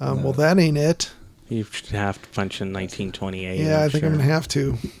 Well, that ain't it. You should have to punch in 1928. Yeah, I think I'm going to have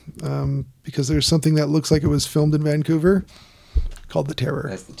to. Because there's something that looks like it was filmed in Vancouver called The Terror.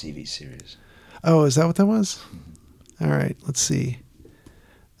 That's the TV series. Oh, is that what that was? All right, let's see.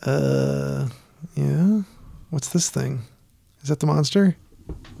 Yeah. What's this thing? Is that the monster?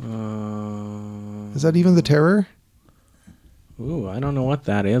 Is that even The Terror? Ooh, I don't know what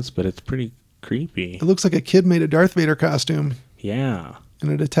that is, but it's pretty creepy. It looks like a kid made a Darth Vader costume Yeah. and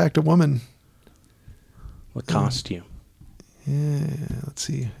it attacked a woman. What costume? Yeah, let's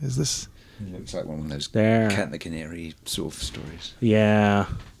see. Is this... It looks like one of those There. Cat and the Canary sort of stories. Yeah.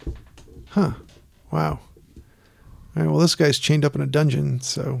 Huh. Wow. All right, well, this guy's chained up in a dungeon,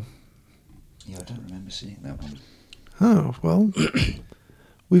 so... Yeah, I don't remember seeing that one. Oh, well...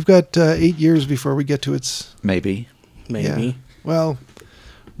 We've got 8 years before we get to its... Maybe. Maybe. Yeah. Well,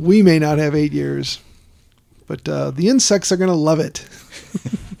 we may not have 8 years, but the insects are going to love it.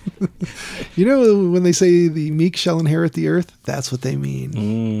 You know, when they say the meek shall inherit the earth, that's what they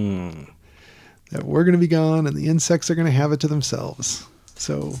mean. That we're going to be gone and the insects are going to have it to themselves.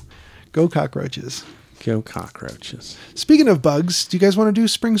 So, go cockroaches. Go cockroaches. Speaking of bugs, do you guys want to do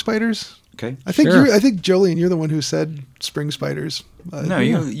spring spiders? Okay. I think Sure. I think Jolene, you're the one who said spring spiders. No,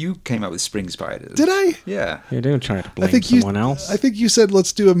 you came up with spring spiders. Did I? Yeah. You're doing trying to I blame think someone else. I think you said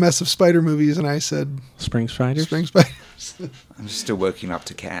let's do a mess of spider movies, and I said Spring spiders? spring spiders. I'm still working up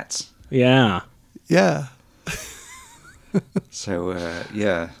to cats. Yeah. Yeah. So,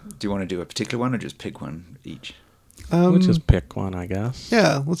 yeah. Do you want to do a particular one or just pick one each? We'll just pick one, I guess.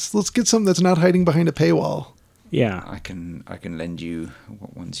 Yeah, let's get something that's not hiding behind a paywall. Yeah. I can lend you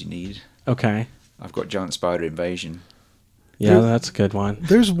what ones you need. Okay. I've got Giant Spider Invasion. Yeah, that's a good one.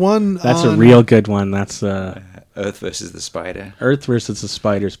 There's one. That's a real good one. That's Earth versus the Spider. Earth versus the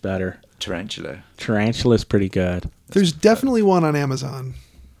Spider's better. Tarantula. Tarantula's pretty good. There's definitely one on Amazon.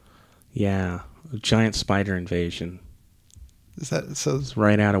 Yeah. Giant Spider Invasion. Is that so? It's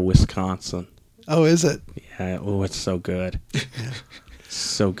right out of Wisconsin. Oh, is it? Yeah. Oh, it's so good.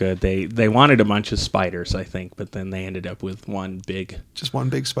 So good. They wanted a bunch of spiders, I think, but then they ended up with one big. Just one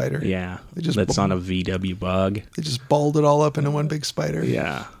big spider. Yeah. They That's on a VW Bug. They just balled it all up into one big spider.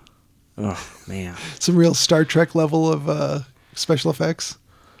 Yeah. Oh man. Some real Star Trek level of special effects.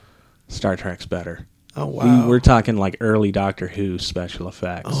 Star Trek's better. Oh wow. We're talking like early Doctor Who special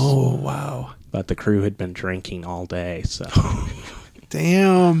effects. Oh wow. But the crew had been drinking all day, so.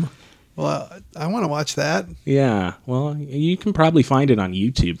 Damn. Well, I want to watch that. Yeah. Well, you can probably find it on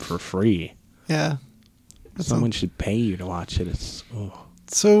YouTube for free. Yeah. Someone should pay you to watch it.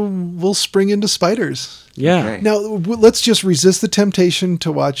 So we'll spring into spiders. Yeah. Okay. Now, let's just resist the temptation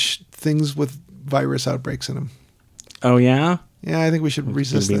to watch things with virus outbreaks in them. Oh, yeah? Yeah, I think we should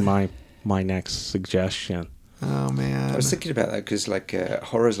resist That'd that. be my next suggestion. Oh, man. I was thinking about that because, like,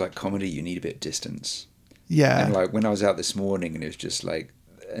 horror's like comedy. You need a bit of distance. Yeah. And like when I was out this morning, and it was just like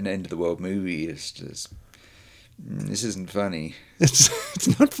an end of the world movie. It's just this isn't funny.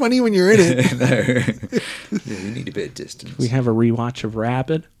 It's not funny when you're in it. No. Yeah, you need a bit of distance. We have a rewatch of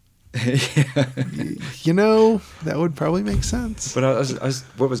Rabid. You know, that would probably make sense. But I was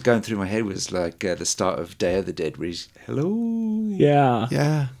what was going through my head was like the start of Day of the Dead, where he's hello. Yeah.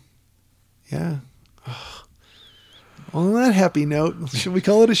 Yeah. Yeah. Well, on that happy note, should we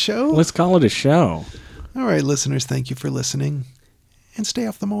call it a show? Let's call it a show. All right, listeners, thank you for listening. And stay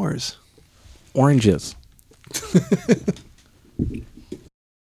off the moors. Oranges.